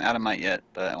 So I yeah. wasn't out of might yet,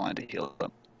 but I wanted to heal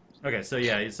up. Okay, so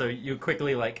yeah, so you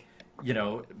quickly like,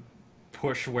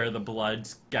 push where the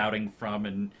blood's gouting from,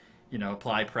 and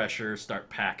apply pressure, start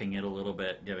packing it a little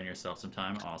bit, giving yourself some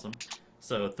time. Awesome.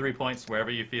 So 3 points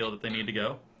wherever you feel that they need to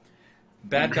go.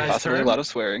 Bad guy's Possibly turn. a lot of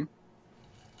swearing.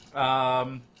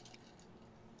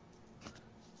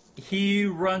 He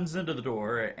runs into the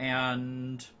door,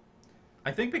 and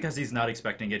I think because he's not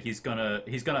expecting it, he's gonna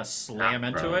slam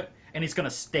into it, and he's gonna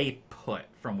stay put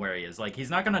from where he is. Like he's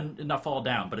not gonna not fall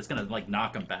down, but it's gonna like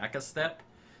knock him back a step.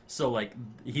 So like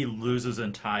he loses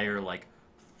entire like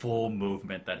full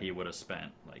movement that he would have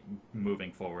spent like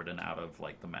moving forward and out of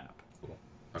like the map. Cool.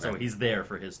 Okay. So he's there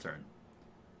for his turn.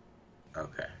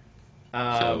 Okay. So,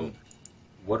 Um,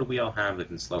 what do we all have that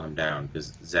can slow him down?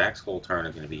 Because Zach's whole turn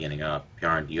is going to be getting up.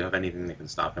 Bjarn, do you have anything that can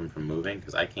stop him from moving?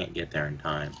 Because I can't get there in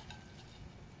time.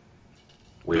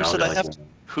 Who said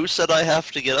I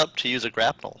have to get up to use a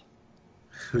grapnel?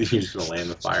 You're just going to land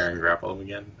the fire and grapple him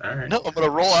again? All right. No, I'm gonna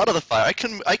roll out of the fire. I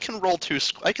can roll two.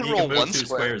 I can you roll can move one 2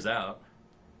 square. squares out.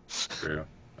 True.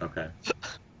 Okay.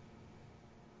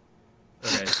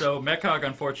 Okay, so Mechog,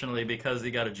 unfortunately, because he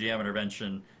got a GM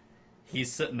intervention,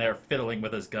 he's sitting there fiddling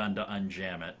with his gun to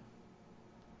unjam it.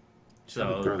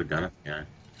 Throw So, the gun at the guy.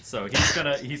 so he's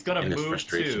gonna In his move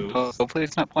frustration. 2. Hopefully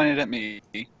it's not pointed at me.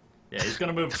 Yeah, he's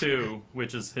gonna move 2,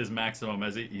 which is his maximum.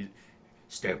 As he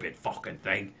stupid fucking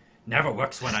thing, never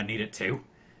works when I need it to.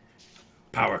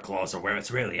 Power claws are where it's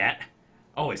really at.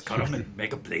 Always cut them and make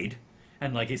them bleed.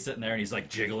 And like he's sitting there and he's like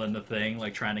jiggling the thing,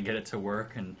 like trying to get it to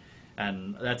work, and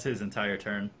that's his entire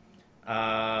turn.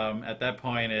 At that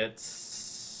point,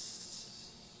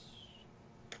 it's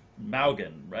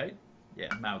Maugan, right? Yeah,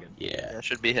 Maugan. Yeah. That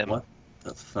should be him. What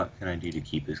the fuck can I do to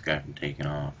keep this guy from taking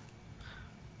off?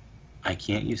 I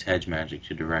can't use hedge magic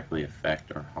to directly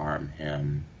affect or harm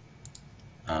him.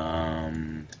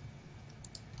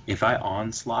 If I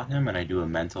onslaught him and I do a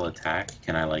mental attack,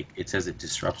 can I like? It says it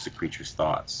disrupts the creature's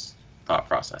thought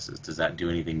processes. Does that do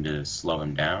anything to slow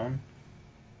him down?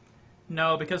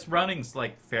 No, because running's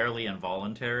like fairly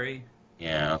involuntary.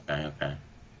 Yeah. Okay.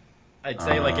 I'd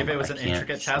say like if it was I an can't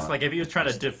intricate task, shot. like if he was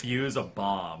trying to defuse a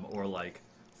bomb or like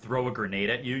throw a grenade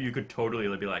at you, you could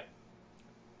totally be like,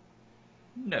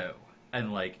 no,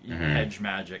 and like you hedge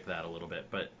magic that a little bit.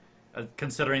 But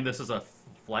considering this is a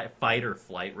fight or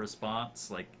flight response,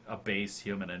 like a base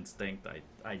human instinct,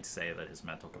 I'd say that his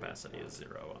mental capacity is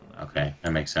 0 on that. Okay,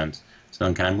 that makes sense. So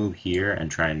then can I move here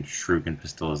and try and shuriken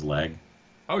pistol his leg?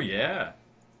 Oh yeah.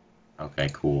 Okay,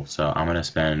 cool. So I'm going to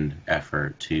spend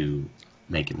effort to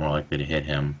make it more likely to hit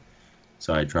him.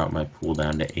 So I drop my pool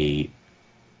down to 8,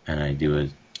 and I do a.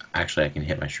 Actually, I can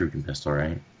hit my shuriken pistol,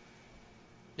 right?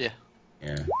 Yeah.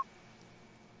 Yeah.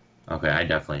 Okay, I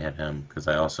definitely hit him because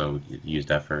I also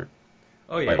used effort.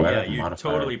 Oh yeah, Wait, why do I yeah. have a You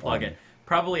modifier totally of plug 1? it.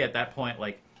 Probably at that point,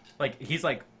 like he's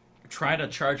like trying to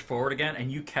charge forward again,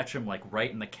 and you catch him like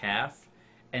right in the calf,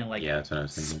 and like Yeah, that's what I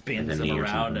was thinking. spins the him knee or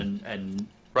around something. and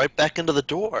Right back into the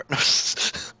door.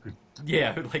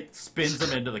 yeah, like spins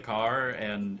him into the car,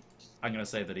 and I'm gonna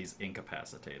say that he's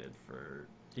incapacitated for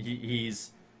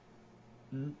he's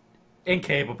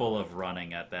incapable of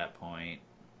running at that point,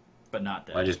 but not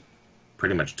dead. Well, I just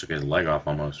pretty much took his leg off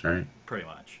almost, right? Pretty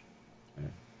much. Yeah.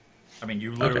 I mean,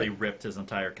 you literally Okay. ripped his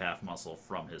entire calf muscle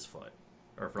from his foot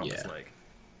or from his Yeah. leg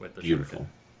with the Beautiful. shuriken.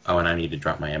 Oh, and I need to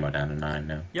drop my ammo down to 9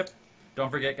 now. Yep. Don't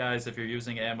forget, guys, if you're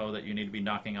using ammo that you need to be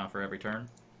knocking off for every turn.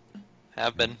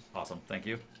 Have been. Awesome, thank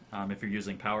you. If you're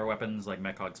using power weapons like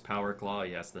Mekhog's Power Claw,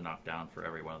 he has to knock down for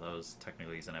every one of those.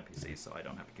 Technically, he's an NPC, so I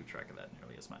don't have to keep track of that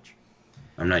nearly as much.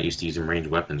 I'm not used to using ranged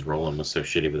weapons. Rolling was so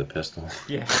shitty with a pistol.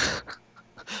 Yeah.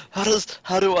 How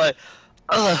do I,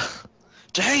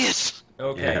 dang it!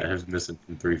 Okay. Yeah, I was missing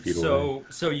from 3 feet away.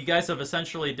 So you guys have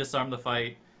essentially disarmed the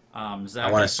fight. Zach,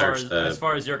 I wanna as far search as, the- as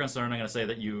far as you're concerned, I'm going to say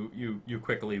that you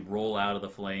quickly roll out of the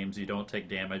flames. You don't take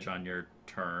damage on your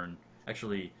turn.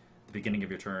 Actually, the beginning of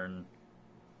your turn,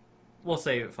 we'll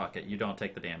say, fuck it, you don't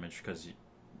take the damage because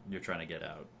you're trying to get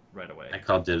out right away. I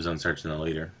called dibs on searching the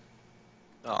leader.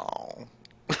 Oh.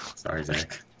 Sorry,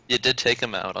 Zach. You did take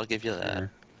him out, I'll give you that. Yeah.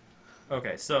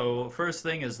 Okay, so first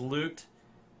thing is loot.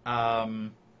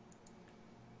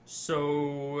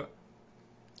 So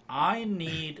I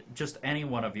need just any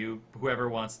one of you, whoever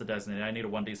wants to designate. I need a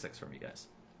 1d6 from you guys.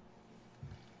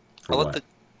 For I'll what? let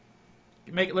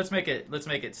Let's make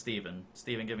it Steven.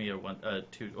 Steven, give me a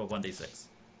 1d6.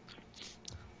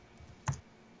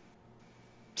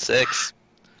 6.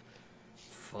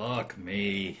 Fuck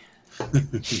me.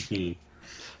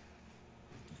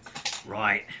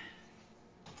 Right.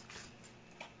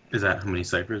 Is that how many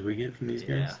ciphers we get from these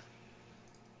Yeah.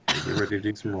 guys? Get ready to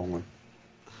do some rolling.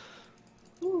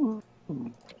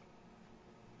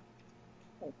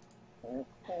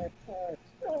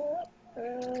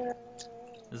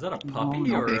 Is that a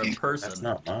puppy or a biggie. person? That's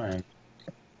not mine.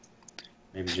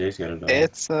 Maybe Jay's got a dog.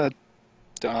 It's a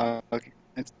dog.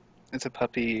 It's a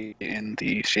puppy in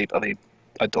the shape of a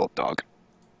adult dog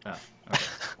Oh, okay.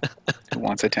 who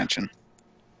wants attention.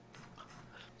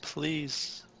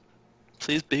 Please.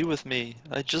 Please be with me.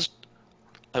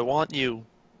 I want you.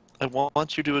 I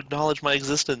want you to acknowledge my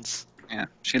existence. Yeah,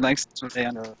 she likes to stay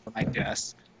under my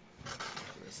desk.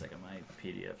 For a second, my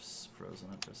PDF's frozen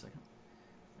up for a second.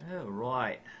 Oh,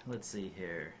 right. Let's see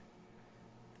here.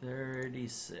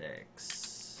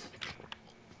 36.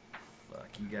 Fuck,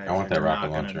 you guys I want are that not rocket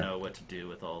gonna launcher. know what to do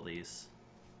with all these.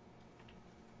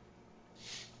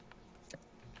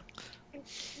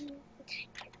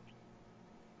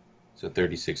 So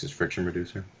 36 is friction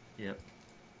reducer. Yep.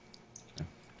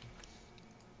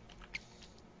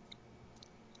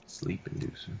 Sleep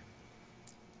inducer.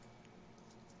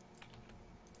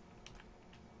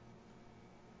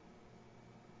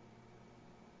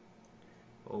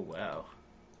 Oh, wow.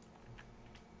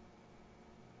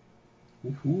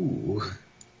 Woohoo.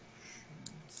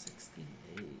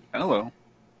 68. Hello.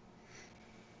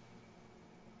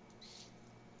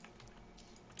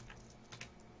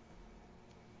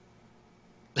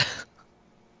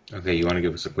 Okay, you want to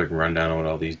give us a quick rundown on what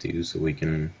all these do so we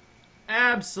can...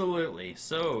 Absolutely.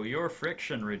 So, your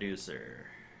friction reducer.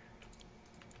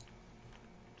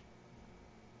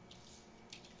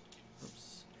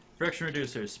 Oops. Friction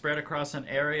reducer. Spread across an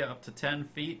area up to 10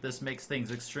 feet. This makes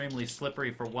things extremely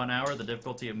slippery for 1 hour. The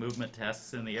difficulty of movement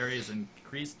tasks in the area is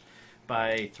increased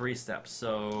by 3 steps.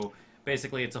 So,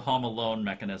 basically, it's a Home Alone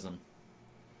mechanism.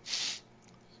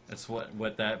 That's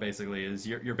what that basically is.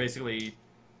 You're basically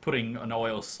putting an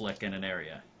oil slick in an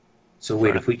area. So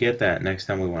wait, if we get that, next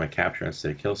time we want to capture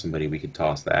instead of kill somebody, we could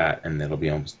toss that, and it'll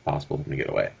be almost impossible for them to get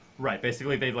away. Right,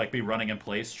 basically they'd like be running in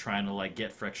place trying to like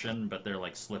get friction, but they're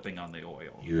like slipping on the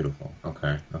oil. Beautiful.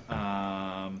 Okay.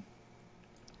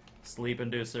 Sleep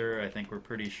inducer, I think we're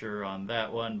pretty sure on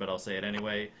that one, but I'll say it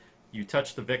anyway. You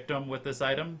touch the victim with this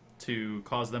item to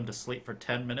cause them to sleep for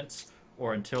 10 minutes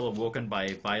or until awoken by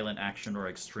a violent action or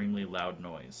extremely loud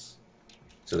noise.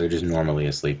 So they're just normally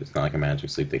asleep. It's not like a magic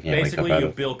sleep they can't Basically, wake up out you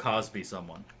of. Bill Cosby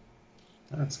someone.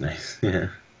 That's nice. Yeah.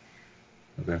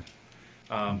 Okay.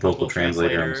 Vocal Vocal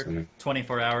translator, I'm translator, assuming.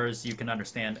 24 hours, you can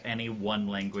understand any one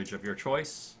language of your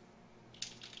choice.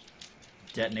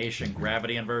 Detonation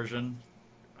gravity inversion.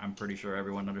 I'm pretty sure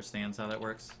everyone understands how that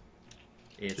works.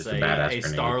 It's Just a badass a grenade.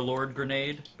 Star-Lord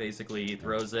grenade. Basically, he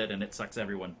throws it and it sucks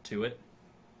everyone to it.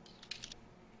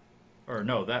 Or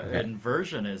no, that Okay.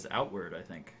 inversion is outward, I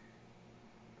think.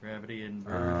 Gravity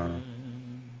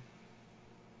inversion.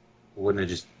 Wouldn't it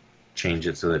just change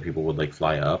it so that people would like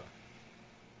fly up?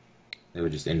 They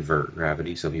would just invert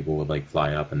gravity so people would like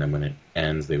fly up, and then when it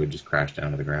ends, they would just crash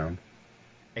down to the ground.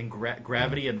 And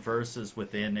gravity inverse is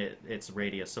within its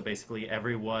radius. So basically,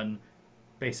 everyone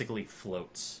basically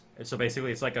floats. So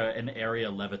basically, it's like an area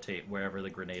levitate wherever the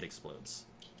grenade explodes.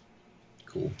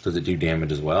 Cool. Does it do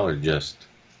damage as well, or just?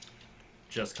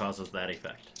 Just causes that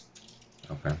effect.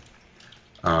 Okay.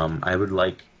 I would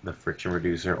like the friction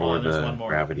reducer or and there's the one more.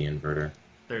 gravity inverter.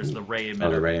 There's the ray emitter.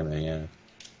 Oh, the ray emitter,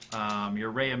 yeah.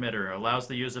 Your ray emitter allows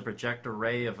the user to project a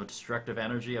ray of a destructive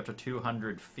energy up to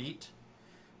 200 feet.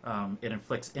 It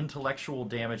inflicts intellectual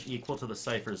damage equal to the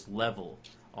Cypher's level.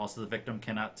 Also, the victim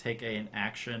cannot take an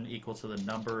action equal to the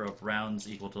number of rounds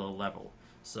equal to the level.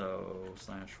 So,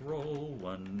 /roll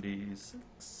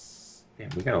 1d6. Damn,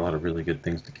 we got a lot of really good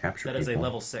things to capture. That is a people.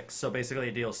 level 6. So basically,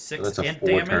 it deals 6 So that's a int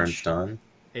 4-turn damage. stun.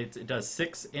 It does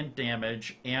 6 int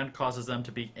damage and causes them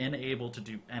to be unable to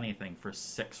do anything for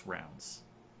 6 rounds.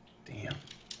 Damn.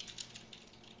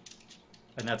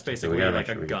 And that's So we basically gotta like make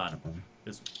a sure we get gun, that one.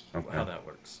 is Okay. how that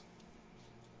works.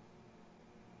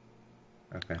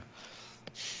 Okay.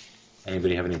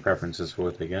 Anybody have any preferences for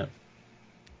what they get?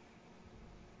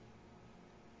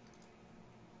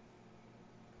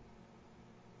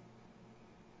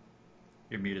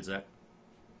 You're muted, Zach.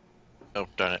 Oh,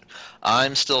 darn it.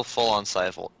 I'm still full on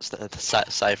ciphers.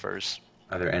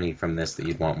 Are there any from this that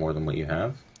you'd want more than what you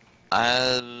have?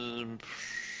 I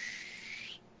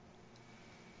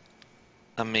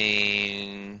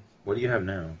mean, What do you have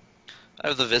now? I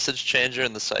have the Visage Changer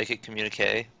and the Psychic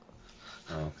Communique.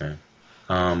 Oh, okay.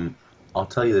 I'll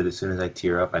tell you that as soon as I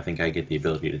tier up, I think I get the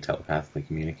ability to telepathically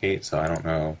communicate, so I don't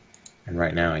know. And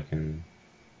right now I can...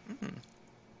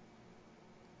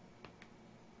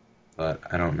 But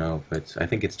I don't know if it's... I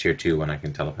think it's tier 2 when I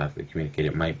can telepathically communicate.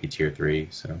 It might be tier 3,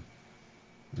 so...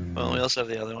 Well, we also have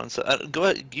the other one. So go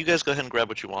ahead. You guys go ahead and grab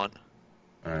what you want.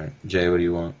 Alright. Jay, what do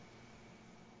you want?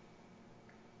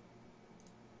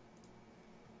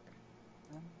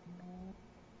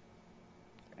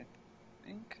 I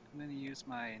think I'm going to use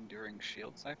my Enduring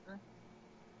Shield Cypher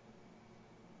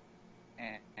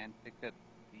and pick up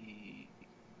the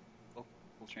local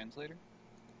translator,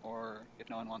 or if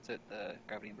no one wants it, the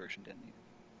gravity inversion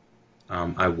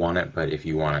detonator. I want it, but if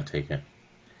you want it, take it.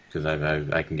 Because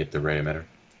I can get the ray emitter.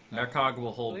 Mercog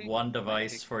will hold Really? one I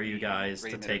device take for you the guys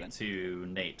ray to emitter take then. to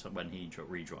Nate when he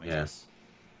rejoins Yeah. us.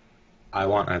 I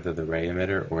want either the ray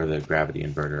emitter or the gravity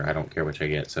inverter. I don't care which I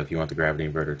get, so if you want the gravity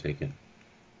inverter, take it.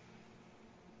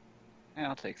 And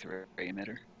I'll take the ray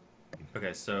emitter.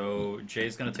 Okay, so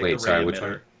Jay's gonna take Wait, the ray sorry, which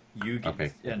emitter. one? You get,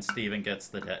 Okay, cool. and Steven gets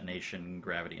the detonation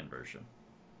gravity inversion.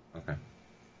 Okay.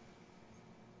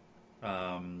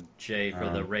 Jay, for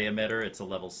the ray emitter, it's a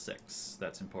level 6.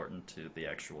 That's important to the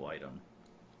actual item.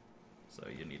 So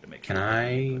you need to make sure Can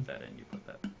that you I- put that in. You put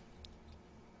that.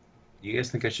 You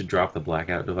guys think I should drop the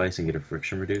blackout device and get a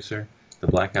friction reducer? The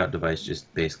blackout device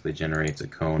just basically generates a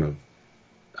cone of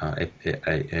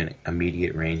an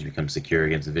immediate range becomes secure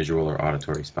against visual or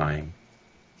auditory spying.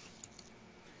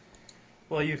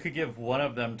 Well, you could give one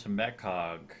of them to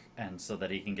Metcog, and so that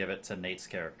he can give it to Nate's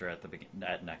character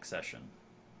at next session.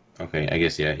 Okay, I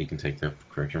guess yeah, he can take the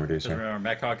friction Because reducer. remember,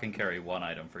 Metcog can carry one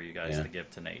item for you guys Yeah. to give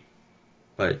to Nate.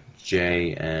 But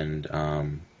Jay and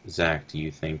Zach, do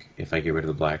you think if I get rid of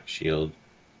the black shield,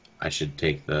 I should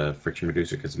take the friction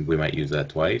reducer because we might use that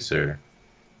twice, or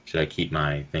should I keep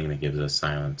my thing that gives us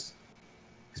silence?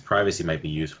 Because privacy might be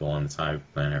useful on the side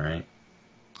planet, right?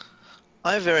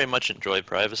 I very much enjoy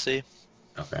privacy,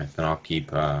 Okay, then I'll keep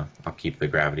the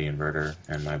gravity inverter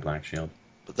and my black shield.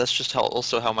 but that's just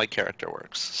also how my character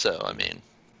works. So, I mean,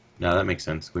 No, that makes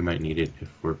sense. We might need it if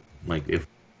we're if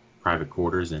private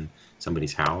quarters in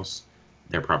somebody's house,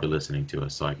 they're probably listening to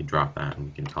us, so I could drop that and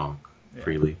we can talk Yeah.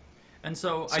 freely. And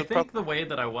so I So think the way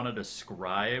that I want to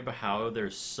describe how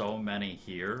there's so many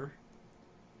here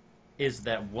is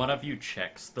that one of you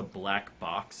checks the black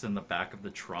box in the back of the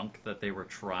trunk that they were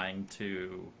trying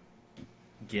to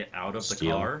get out of the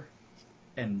Steal. car,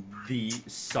 and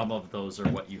some of those are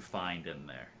what you find in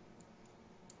there.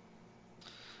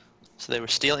 so they were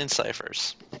stealing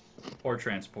ciphers. Or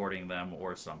transporting them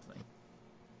or something.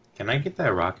 Can I get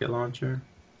that rocket launcher?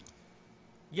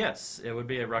 Yes, it would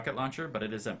be a rocket launcher, but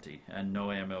it is empty, and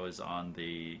no ammo is on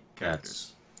the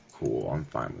characters. Cool, I'm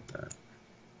fine with that.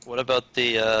 What about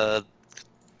the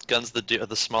guns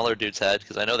the smaller dudes had?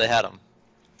 Because I know they had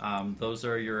them. Those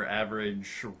are your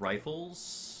average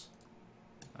rifles.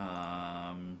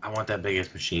 I want that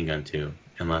biggest machine gun too,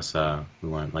 unless we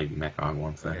want like Mechog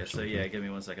wants that. Okay, or so something. yeah, give me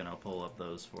 1 second. I'll pull up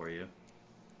those for you.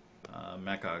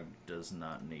 Mechog does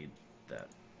not need that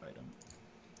item.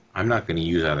 I'm not going to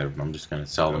use either of them. I'm just going to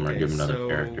sell them or Okay, give them to other so-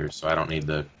 characters, so I don't need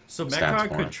the So stats Mechog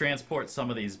for could it. transport some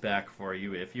of these back for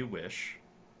you if you wish.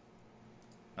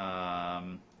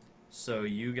 So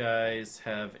you guys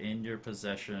have in your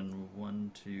possession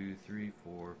 1, 2, 3,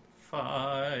 4,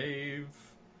 5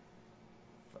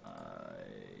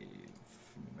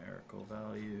 numerical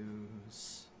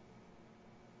values.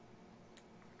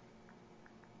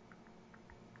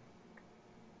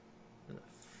 Where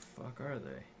the fuck are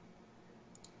they?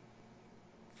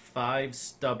 5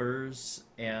 stubbers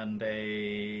and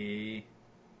a...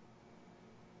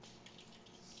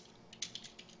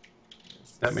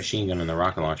 That machine gun and the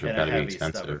rocket launcher have And a got to be heavy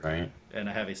expensive, stubber. right? And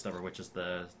a heavy stubber, which is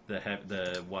the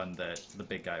one that the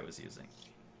big guy was using.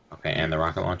 Okay, and the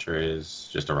rocket launcher is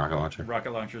just a rocket launcher?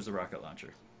 Rocket launcher is a rocket launcher.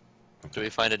 Do we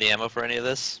find any ammo for any of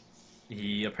this?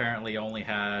 He apparently only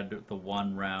had the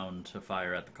 1 round to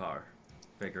fire at the car,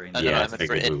 figuring. I that- know, Yeah, I I meant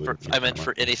figured we would I use meant ammo.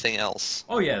 for anything else.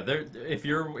 Oh yeah, there. If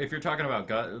you're talking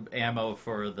about ammo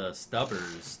for the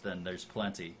stubbers, then there's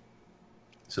plenty.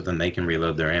 So then they can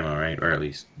reload their ammo, right? Or at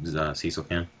least Cecil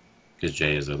can? Because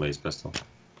Jay is a lace pistol.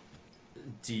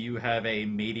 Do you have a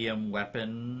medium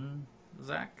weapon,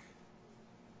 Zach?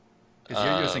 Because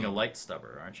you're using a light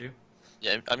stubber, aren't you?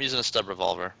 Yeah, I'm using a stub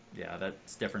revolver. Yeah,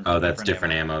 that's different. Oh, that's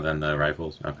different ammo than the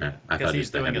rifles? Okay. I Because thought he's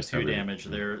just the doing heavy a 2 stubber.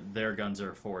 damage. Their guns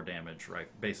are 4 damage. Right.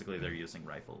 Basically, they're using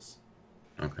rifles.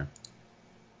 Okay.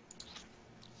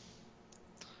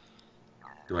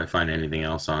 Do I find anything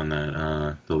else on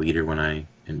the leader when I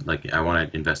want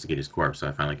to investigate his corpse? So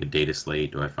I find like a data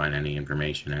slate. Do I find any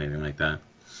information, anything like that?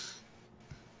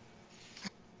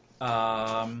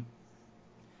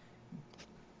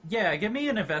 Yeah, give me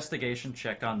an investigation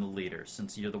check on the leader,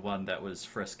 since you're the one that was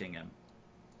frisking him.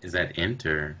 Is that int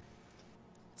or?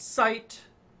 Sight.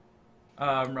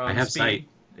 I have speed. sight.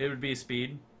 It would be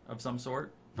speed of some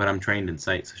sort. But I'm trained in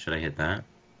sight, so should I hit that?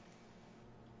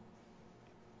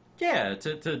 Yeah,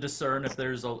 to discern if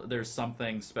there's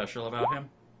something special about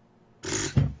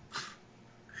him.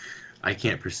 I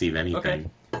can't perceive anything. Okay.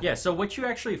 Yeah, so what you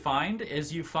actually find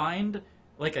is you find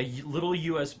like a little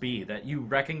USB that you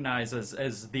recognize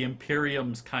as the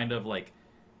Imperium's kind of like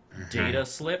data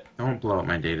slip. Don't blow up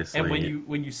my data slate. And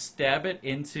when you stab it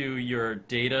into your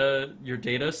data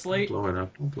slate, Don't blow it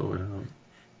up. Don't blow it up.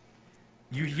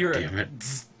 you hear Damn it.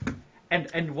 Zzz.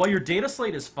 And while your data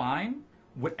slate is fine,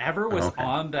 whatever was Okay.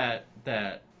 on that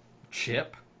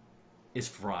chip is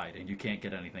fried, and you can't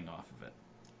get anything off of it.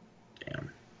 Damn.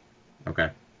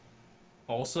 Okay.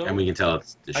 Also, And we can tell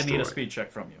it's I destroyed. need a speed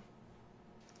check from you.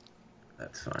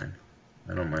 That's fine.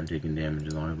 I don't mind taking damage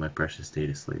as long as my precious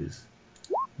data slate is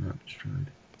not destroyed.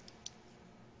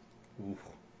 Ooh.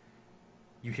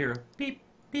 You hear a beep,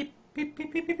 beep, beep,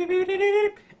 beep, beep, beep, beep, beep, beep,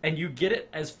 beep, and you get it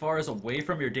as far as away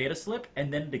from your data slip,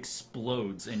 and then it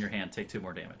explodes in your hand. Take 2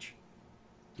 more damage.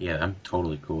 Yeah, I'm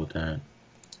totally cool with that.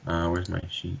 Where's my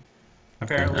sheet?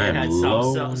 Apparently, I it am had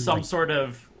low some on some my- sort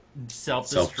of self-destruct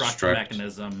Self-destruct.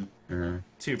 mechanism Uh,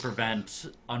 to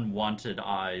prevent unwanted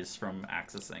eyes from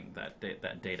accessing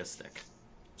that data stick.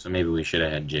 so maybe we should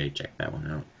have had Jay check that one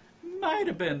out. Might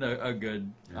have been a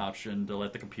good option to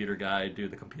let the computer guy do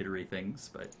the computery things,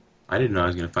 but I didn't know I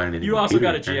was going to find anything. you also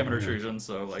got a computer GM apparently. intrusion,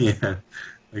 so like Yeah,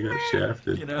 I got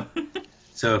shafted. you know.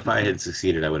 So if I had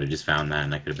succeeded, I would have just found that,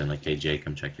 and I could have been like, "Hey, Jay,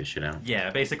 come check this shit out."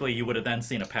 Yeah, basically you would have then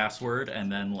seen a password,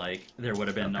 and then like there would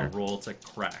have been a Okay. roll to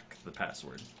crack the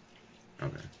password.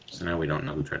 Okay. So now we don't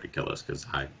know who tried to kill us because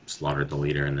I slaughtered the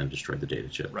leader and then destroyed the data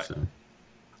chip. Right. So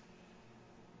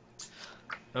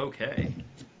Okay.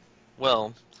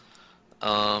 Well,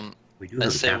 we do I have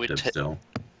a say we captive ta- still.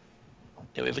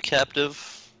 yeah, we have a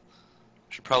captive.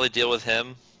 Should probably deal with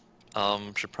him.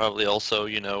 Should probably also,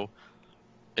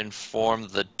 inform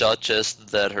the Duchess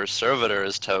that her servitor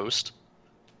is toast.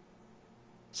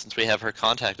 Since we have her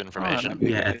contact information. that'd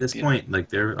be Yeah, a at good this idea. point,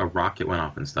 like a rocket went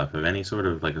off and stuff. Have any sort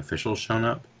of like officials shown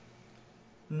up?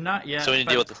 Not yet. So we need to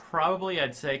but deal with the- probably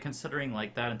I'd say considering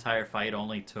like that entire fight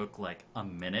only took like a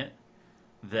minute,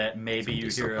 that maybe you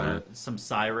Somebody's hear still fine. some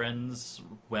sirens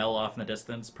well off in the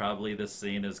distance. Probably this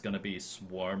scene is going to be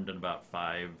swarmed in about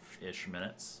 5-ish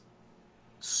minutes.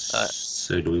 Uh,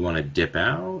 So do we want to dip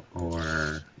out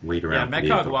or wait Yeah, around? for the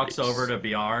Metcog walks authorities? over to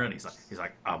Bjarn and he's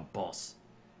like, boss,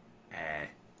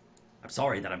 I'm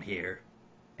sorry that I'm here,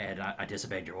 and I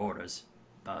disobeyed your orders,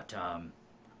 but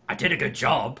I did a good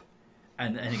job.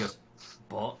 And he goes,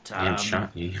 but And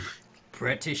shot you.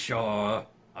 pretty sure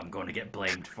I'm going to get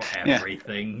blamed for Yeah.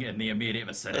 everything in the immediate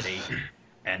vicinity.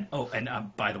 And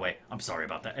by the way, I'm sorry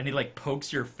about that. And he like pokes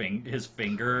his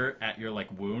finger at your like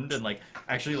wound and like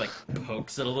actually like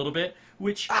pokes it a little bit,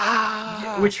 which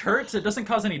hurts. It doesn't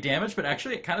cause any damage, but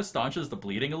actually it kind of staunches the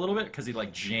bleeding a little bit because he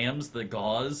like jams the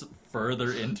gauze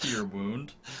further into your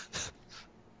wound.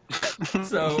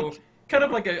 So kind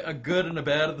of like a good and a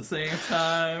bad at the same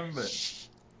time. But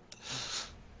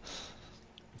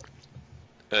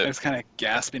I just kind of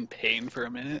gasp in pain for a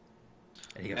minute.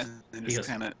 and he goes, And then just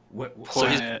kind of what,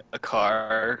 point at a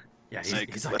car. yeah, Like,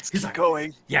 let's he's keep like,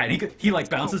 going. yeah, and he like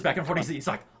bounces back and forth. He's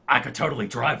like, I could totally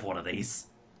drive one of these.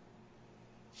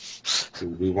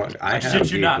 I have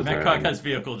shit you not, vehicle Metcog driving. has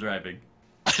vehicle driving.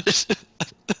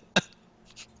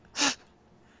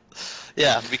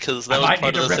 Yeah, because that I was might need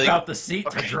part to of the rip thing. out the seat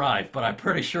to drive, but I'm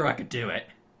pretty sure I could do it.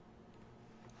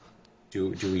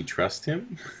 Do we trust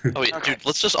him? Oh wait, Okay. dude,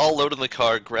 let's just all load in the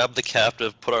car, grab the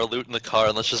captive, put our loot in the car,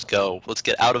 and let's just go. Let's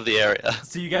get out of the area.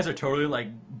 So you guys are totally like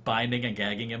binding and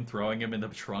gagging him, throwing him in the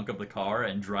trunk of the car,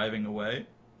 and driving away?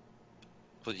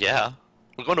 But yeah,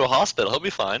 we're going to a hospital. He'll be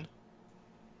fine.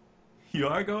 You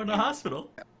are going to hospital.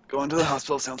 Going to the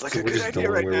hospital sounds like So a we're good just idea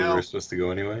going right where we now. were supposed to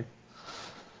go anyway?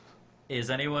 Is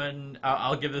anyone...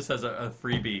 I'll give this as a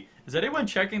freebie. Is anyone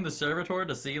checking the servitor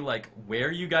to see, like,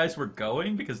 where you guys were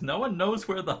going? Because no one knows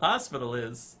where the hospital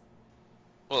is.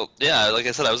 Well, yeah, like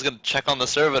I said, I was going to check on the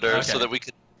servitor so Okay. that we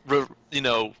could,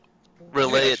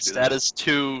 relay Yeah, its do that. status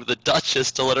to the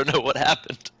Duchess to let her know what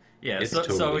happened. Yeah, It's so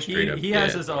totally straight up he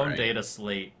has dead, his own right? data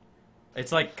slate.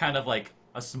 It's like kind of like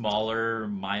a smaller,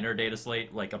 minor data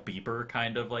slate, like a beeper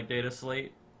kind of like data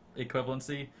slate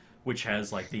equivalency, which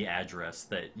has like the address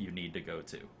that you need to go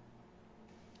to.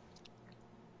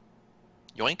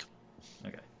 Yoink.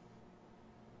 Okay.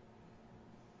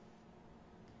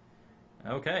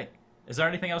 Okay. Is there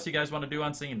anything else you guys want to do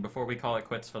on scene before we call it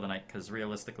quits for the night? Because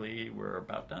realistically, we're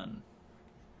about done.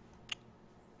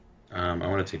 I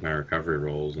want to take my recovery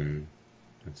rolls and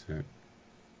that's it.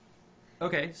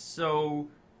 Okay, so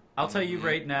I'll tell you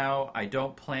right now, I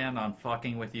don't plan on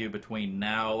fucking with you between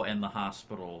now and the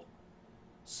hospital.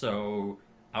 So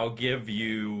I'll give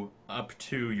you up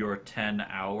to your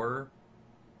 10-hour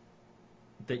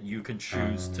that you can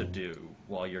choose to do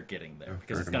while you're getting there.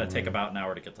 Because it's going to take about an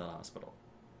hour to get to the hospital.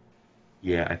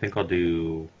 Yeah, I think I'll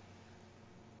do...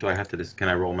 Do I have to can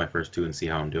I roll my first two and see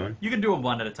how I'm doing? You can do them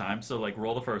one at a time. So, like,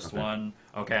 roll the first Okay. one.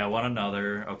 Okay, I want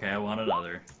another. Okay, I want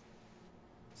another.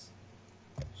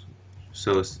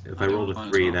 So if I I'll do roll a one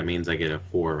as 3, well. that means I get a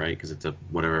 4, right? Because it's a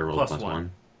whatever I roll Plus plus one.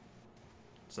 1.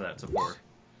 So that's a 4.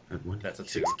 What? That's a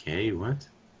 2. 6K? What?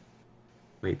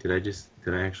 Wait, did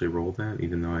I actually roll that?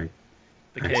 Even though I...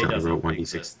 The I K accidentally doesn't wrote 1d6.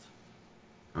 exist.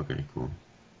 Okay, cool.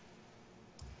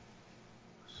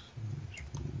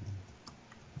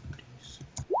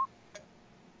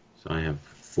 So I have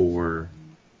 4,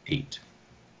 8.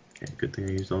 Okay, good thing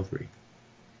I used all 3.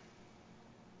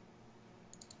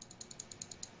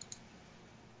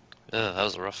 That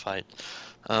was a rough fight.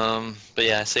 But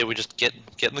yeah, I say we just get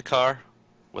in the car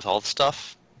with all the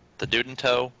stuff, the dude in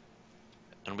tow,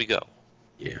 and we go.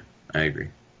 Yeah, I agree.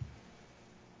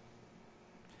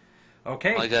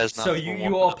 Okay, My guy's not so full you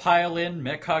warmed all up. pile in.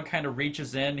 Metcog kind of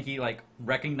reaches in. He like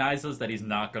recognizes that he's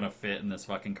not gonna fit in this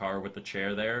fucking car with the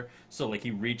chair there. So like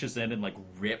he reaches in and like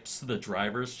rips the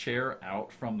driver's chair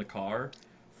out from the car,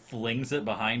 flings it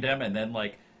behind him, and then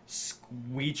like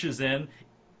squeeches in.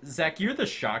 Zach, you're the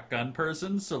shotgun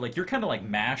person, so like you're kind of like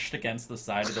mashed against the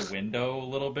side of the window a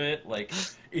little bit. Like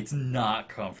it's not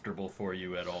comfortable for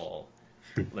you at all.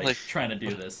 Like trying to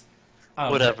do this.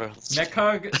 Whatever.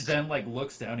 Metcog then like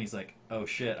looks down. He's like, "Oh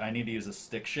shit, I need to use a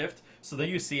stick shift." So then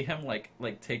you see him like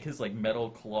take his like metal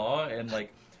claw and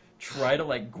like try to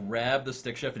like grab the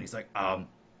stick shift, and he's like, I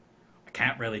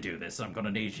can't really do this. I'm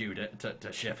gonna need you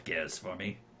to shift gears for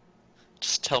me."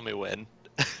 Just tell me when.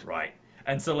 Right.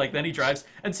 And so like then he drives,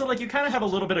 and so like you kind of have a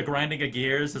little bit of grinding of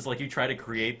gears as like you try to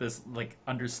create this like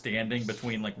understanding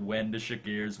between like when to shift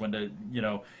gears, when to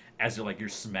as you're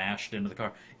smashed into the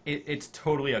car. It's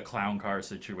totally a clown car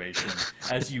situation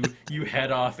as you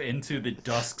head off into the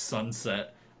dusk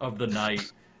sunset of the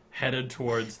night, headed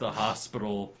towards the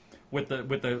hospital with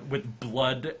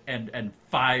blood and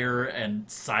fire and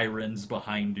sirens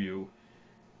behind you,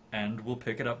 and we'll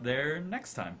pick it up there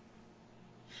next time.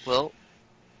 Well,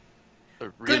 I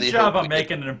really Good job hope on we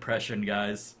making an impression,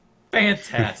 guys.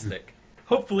 Fantastic.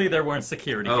 Hopefully there weren't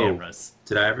security Oh. cameras.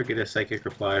 Did I ever get a psychic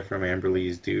reply from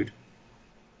Amberly's dude?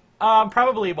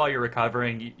 Probably while you're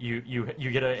recovering, you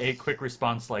get a quick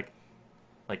response like,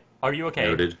 are you okay?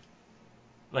 Noted.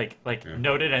 Yeah.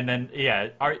 Noted, and then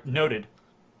noted.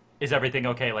 Is everything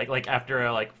okay? Like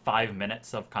after 5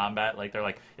 minutes of combat, like they're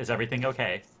like, is everything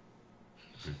okay?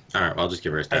 All right, well, I'll just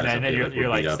give her a status And then update. you're we're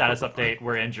like, beat up, status but we're fine. update,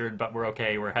 we're injured, but we're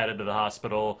okay, we're headed to the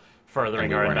hospital, furthering And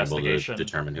we our weren't able investigation. to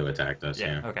determine who attacked us.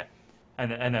 Yeah. Okay.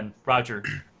 And then Roger,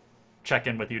 check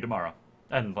in with you tomorrow.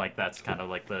 And like that's kind of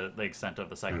like the extent of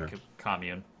the second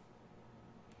commune.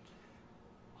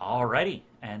 Alrighty,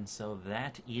 and so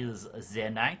that is the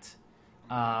night.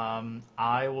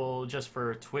 I will, just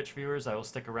for Twitch viewers, I will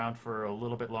stick around for a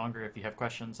little bit longer. If you have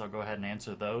questions, I'll go ahead and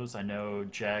answer those. I know,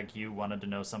 Jag, you wanted to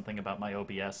know something about my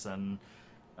OBS and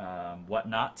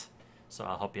whatnot, so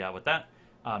I'll help you out with that.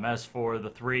 As for the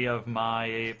three of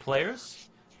my players,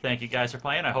 thank you guys for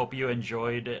playing. I hope you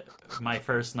enjoyed my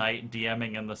first night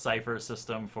DMing in the Cypher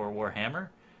system for Warhammer.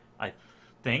 I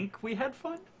think we had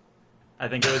fun. I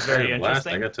think it was very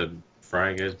interesting. I got to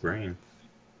fry a guy's brain.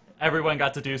 Everyone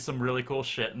got to do some really cool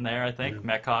shit in there. I think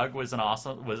Mechog was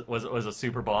was a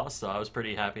super boss, so I was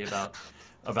pretty happy about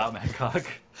Mechog.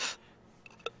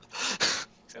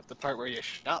 Except the part where you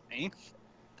shot me.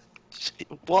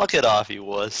 Walk it off, he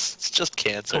was. It's just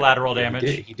cancer. Collateral damage.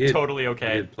 He did. Totally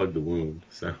okay. He did plug the wound.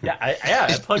 So. Yeah,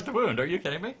 I plugged the wound. Are you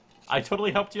kidding me? I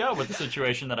totally helped you out with the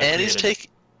situation that I created.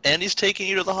 And he's taking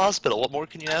you to the hospital. What more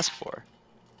can you ask for?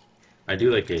 I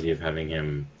do like the idea of having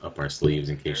him up our sleeves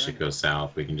in case shit goes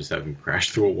south. We can just have him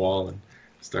crash through a wall and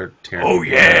start tearing. Oh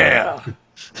yeah!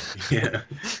 Yeah,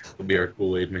 he'll be our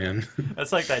Kool-Aid man.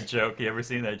 That's like that joke. You ever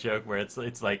seen that joke where it's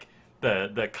like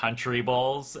the country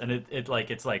balls and it's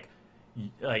like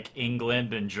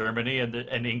England and Germany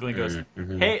and England goes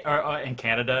hey and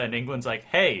Canada and England's like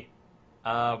hey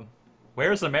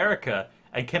where's America?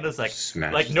 And Canada's like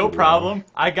no problem,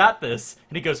 I got this.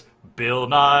 And he goes, Bill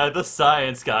Nye the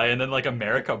Science Guy, and then like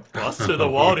America busts through the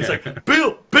wall and he's like,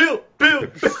 Bill.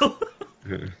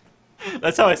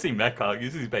 That's how I see Mechog.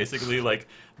 He's basically like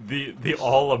the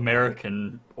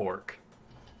all-American orc.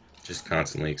 Just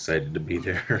constantly excited to be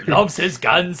there. Loves his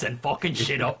guns and fucking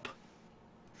shit up.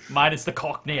 Minus the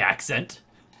Cockney accent.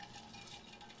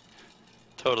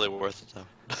 Totally worth it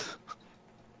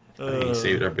though. He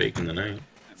saved our bacon tonight.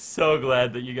 So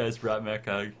glad that you guys brought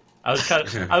Mechog. I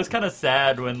was kind of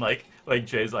sad when like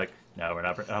Jay's like, no, we're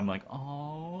not. And I'm like,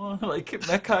 oh, like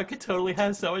Mechog could totally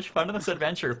have so much fun in this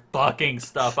adventure, fucking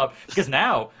stuff up. Because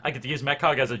now I get to use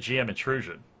Mechog as a GM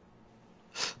intrusion.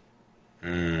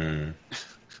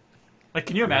 Like,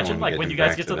 can you imagine like when you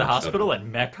guys get to the hospital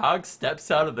and Mechog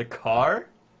steps out of the car?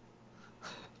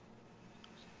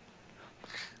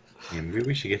 Yeah, maybe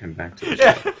we should get him back to the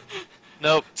Yeah.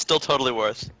 Nope, still totally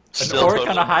worth. An orc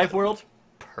on a hive world?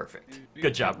 Perfect.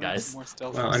 Good job, guys.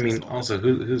 Well, I mean, also,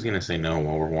 who's going to say no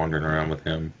while we're wandering around with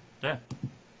him? Yeah.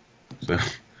 So,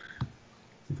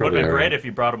 would have been great if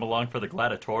you brought him along for the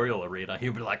gladiatorial arena.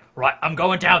 He'd be like, right, I'm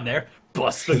going down there.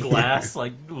 Bust the glass,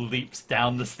 like, leaps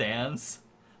down the stands.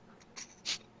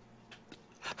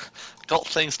 Got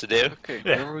things to do. Okay,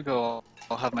 wherever we go,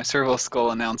 I'll have my servo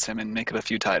skull announce him and make it a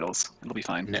few titles. It'll be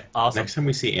fine. Awesome. Next time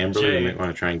we see Amberly, we might want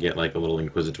to try and get like a little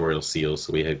inquisitorial seal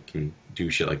so we can do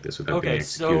shit like this without being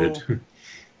executed. So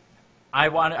I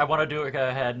want to go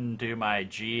ahead and do my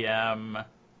GM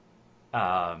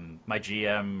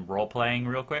role playing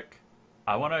real quick.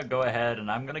 I want to go ahead and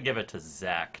I'm gonna give it to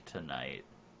Zach tonight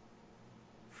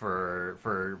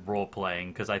for role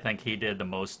playing because I think he did the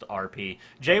most RP.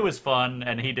 Jay was fun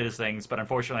and he did his things, but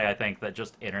unfortunately I think that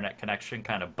just internet connection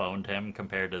kind of boned him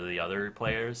compared to the other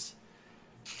players.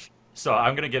 So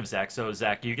I'm gonna give Zach. So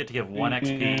Zach, you get to give 1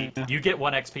 XP. You get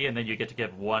 1 XP, and then you get to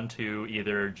give 1 to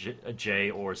either Jay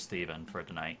or Steven for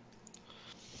tonight.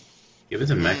 Give it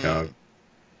to Mechog.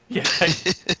 Yeah.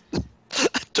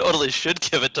 I totally should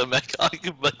give it to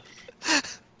Mechog, but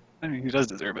I mean, he does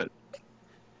deserve it.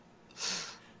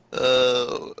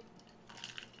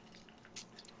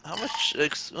 How much?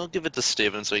 I'll give it to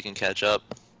Steven so he can catch up.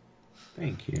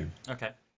 Thank you. Okay.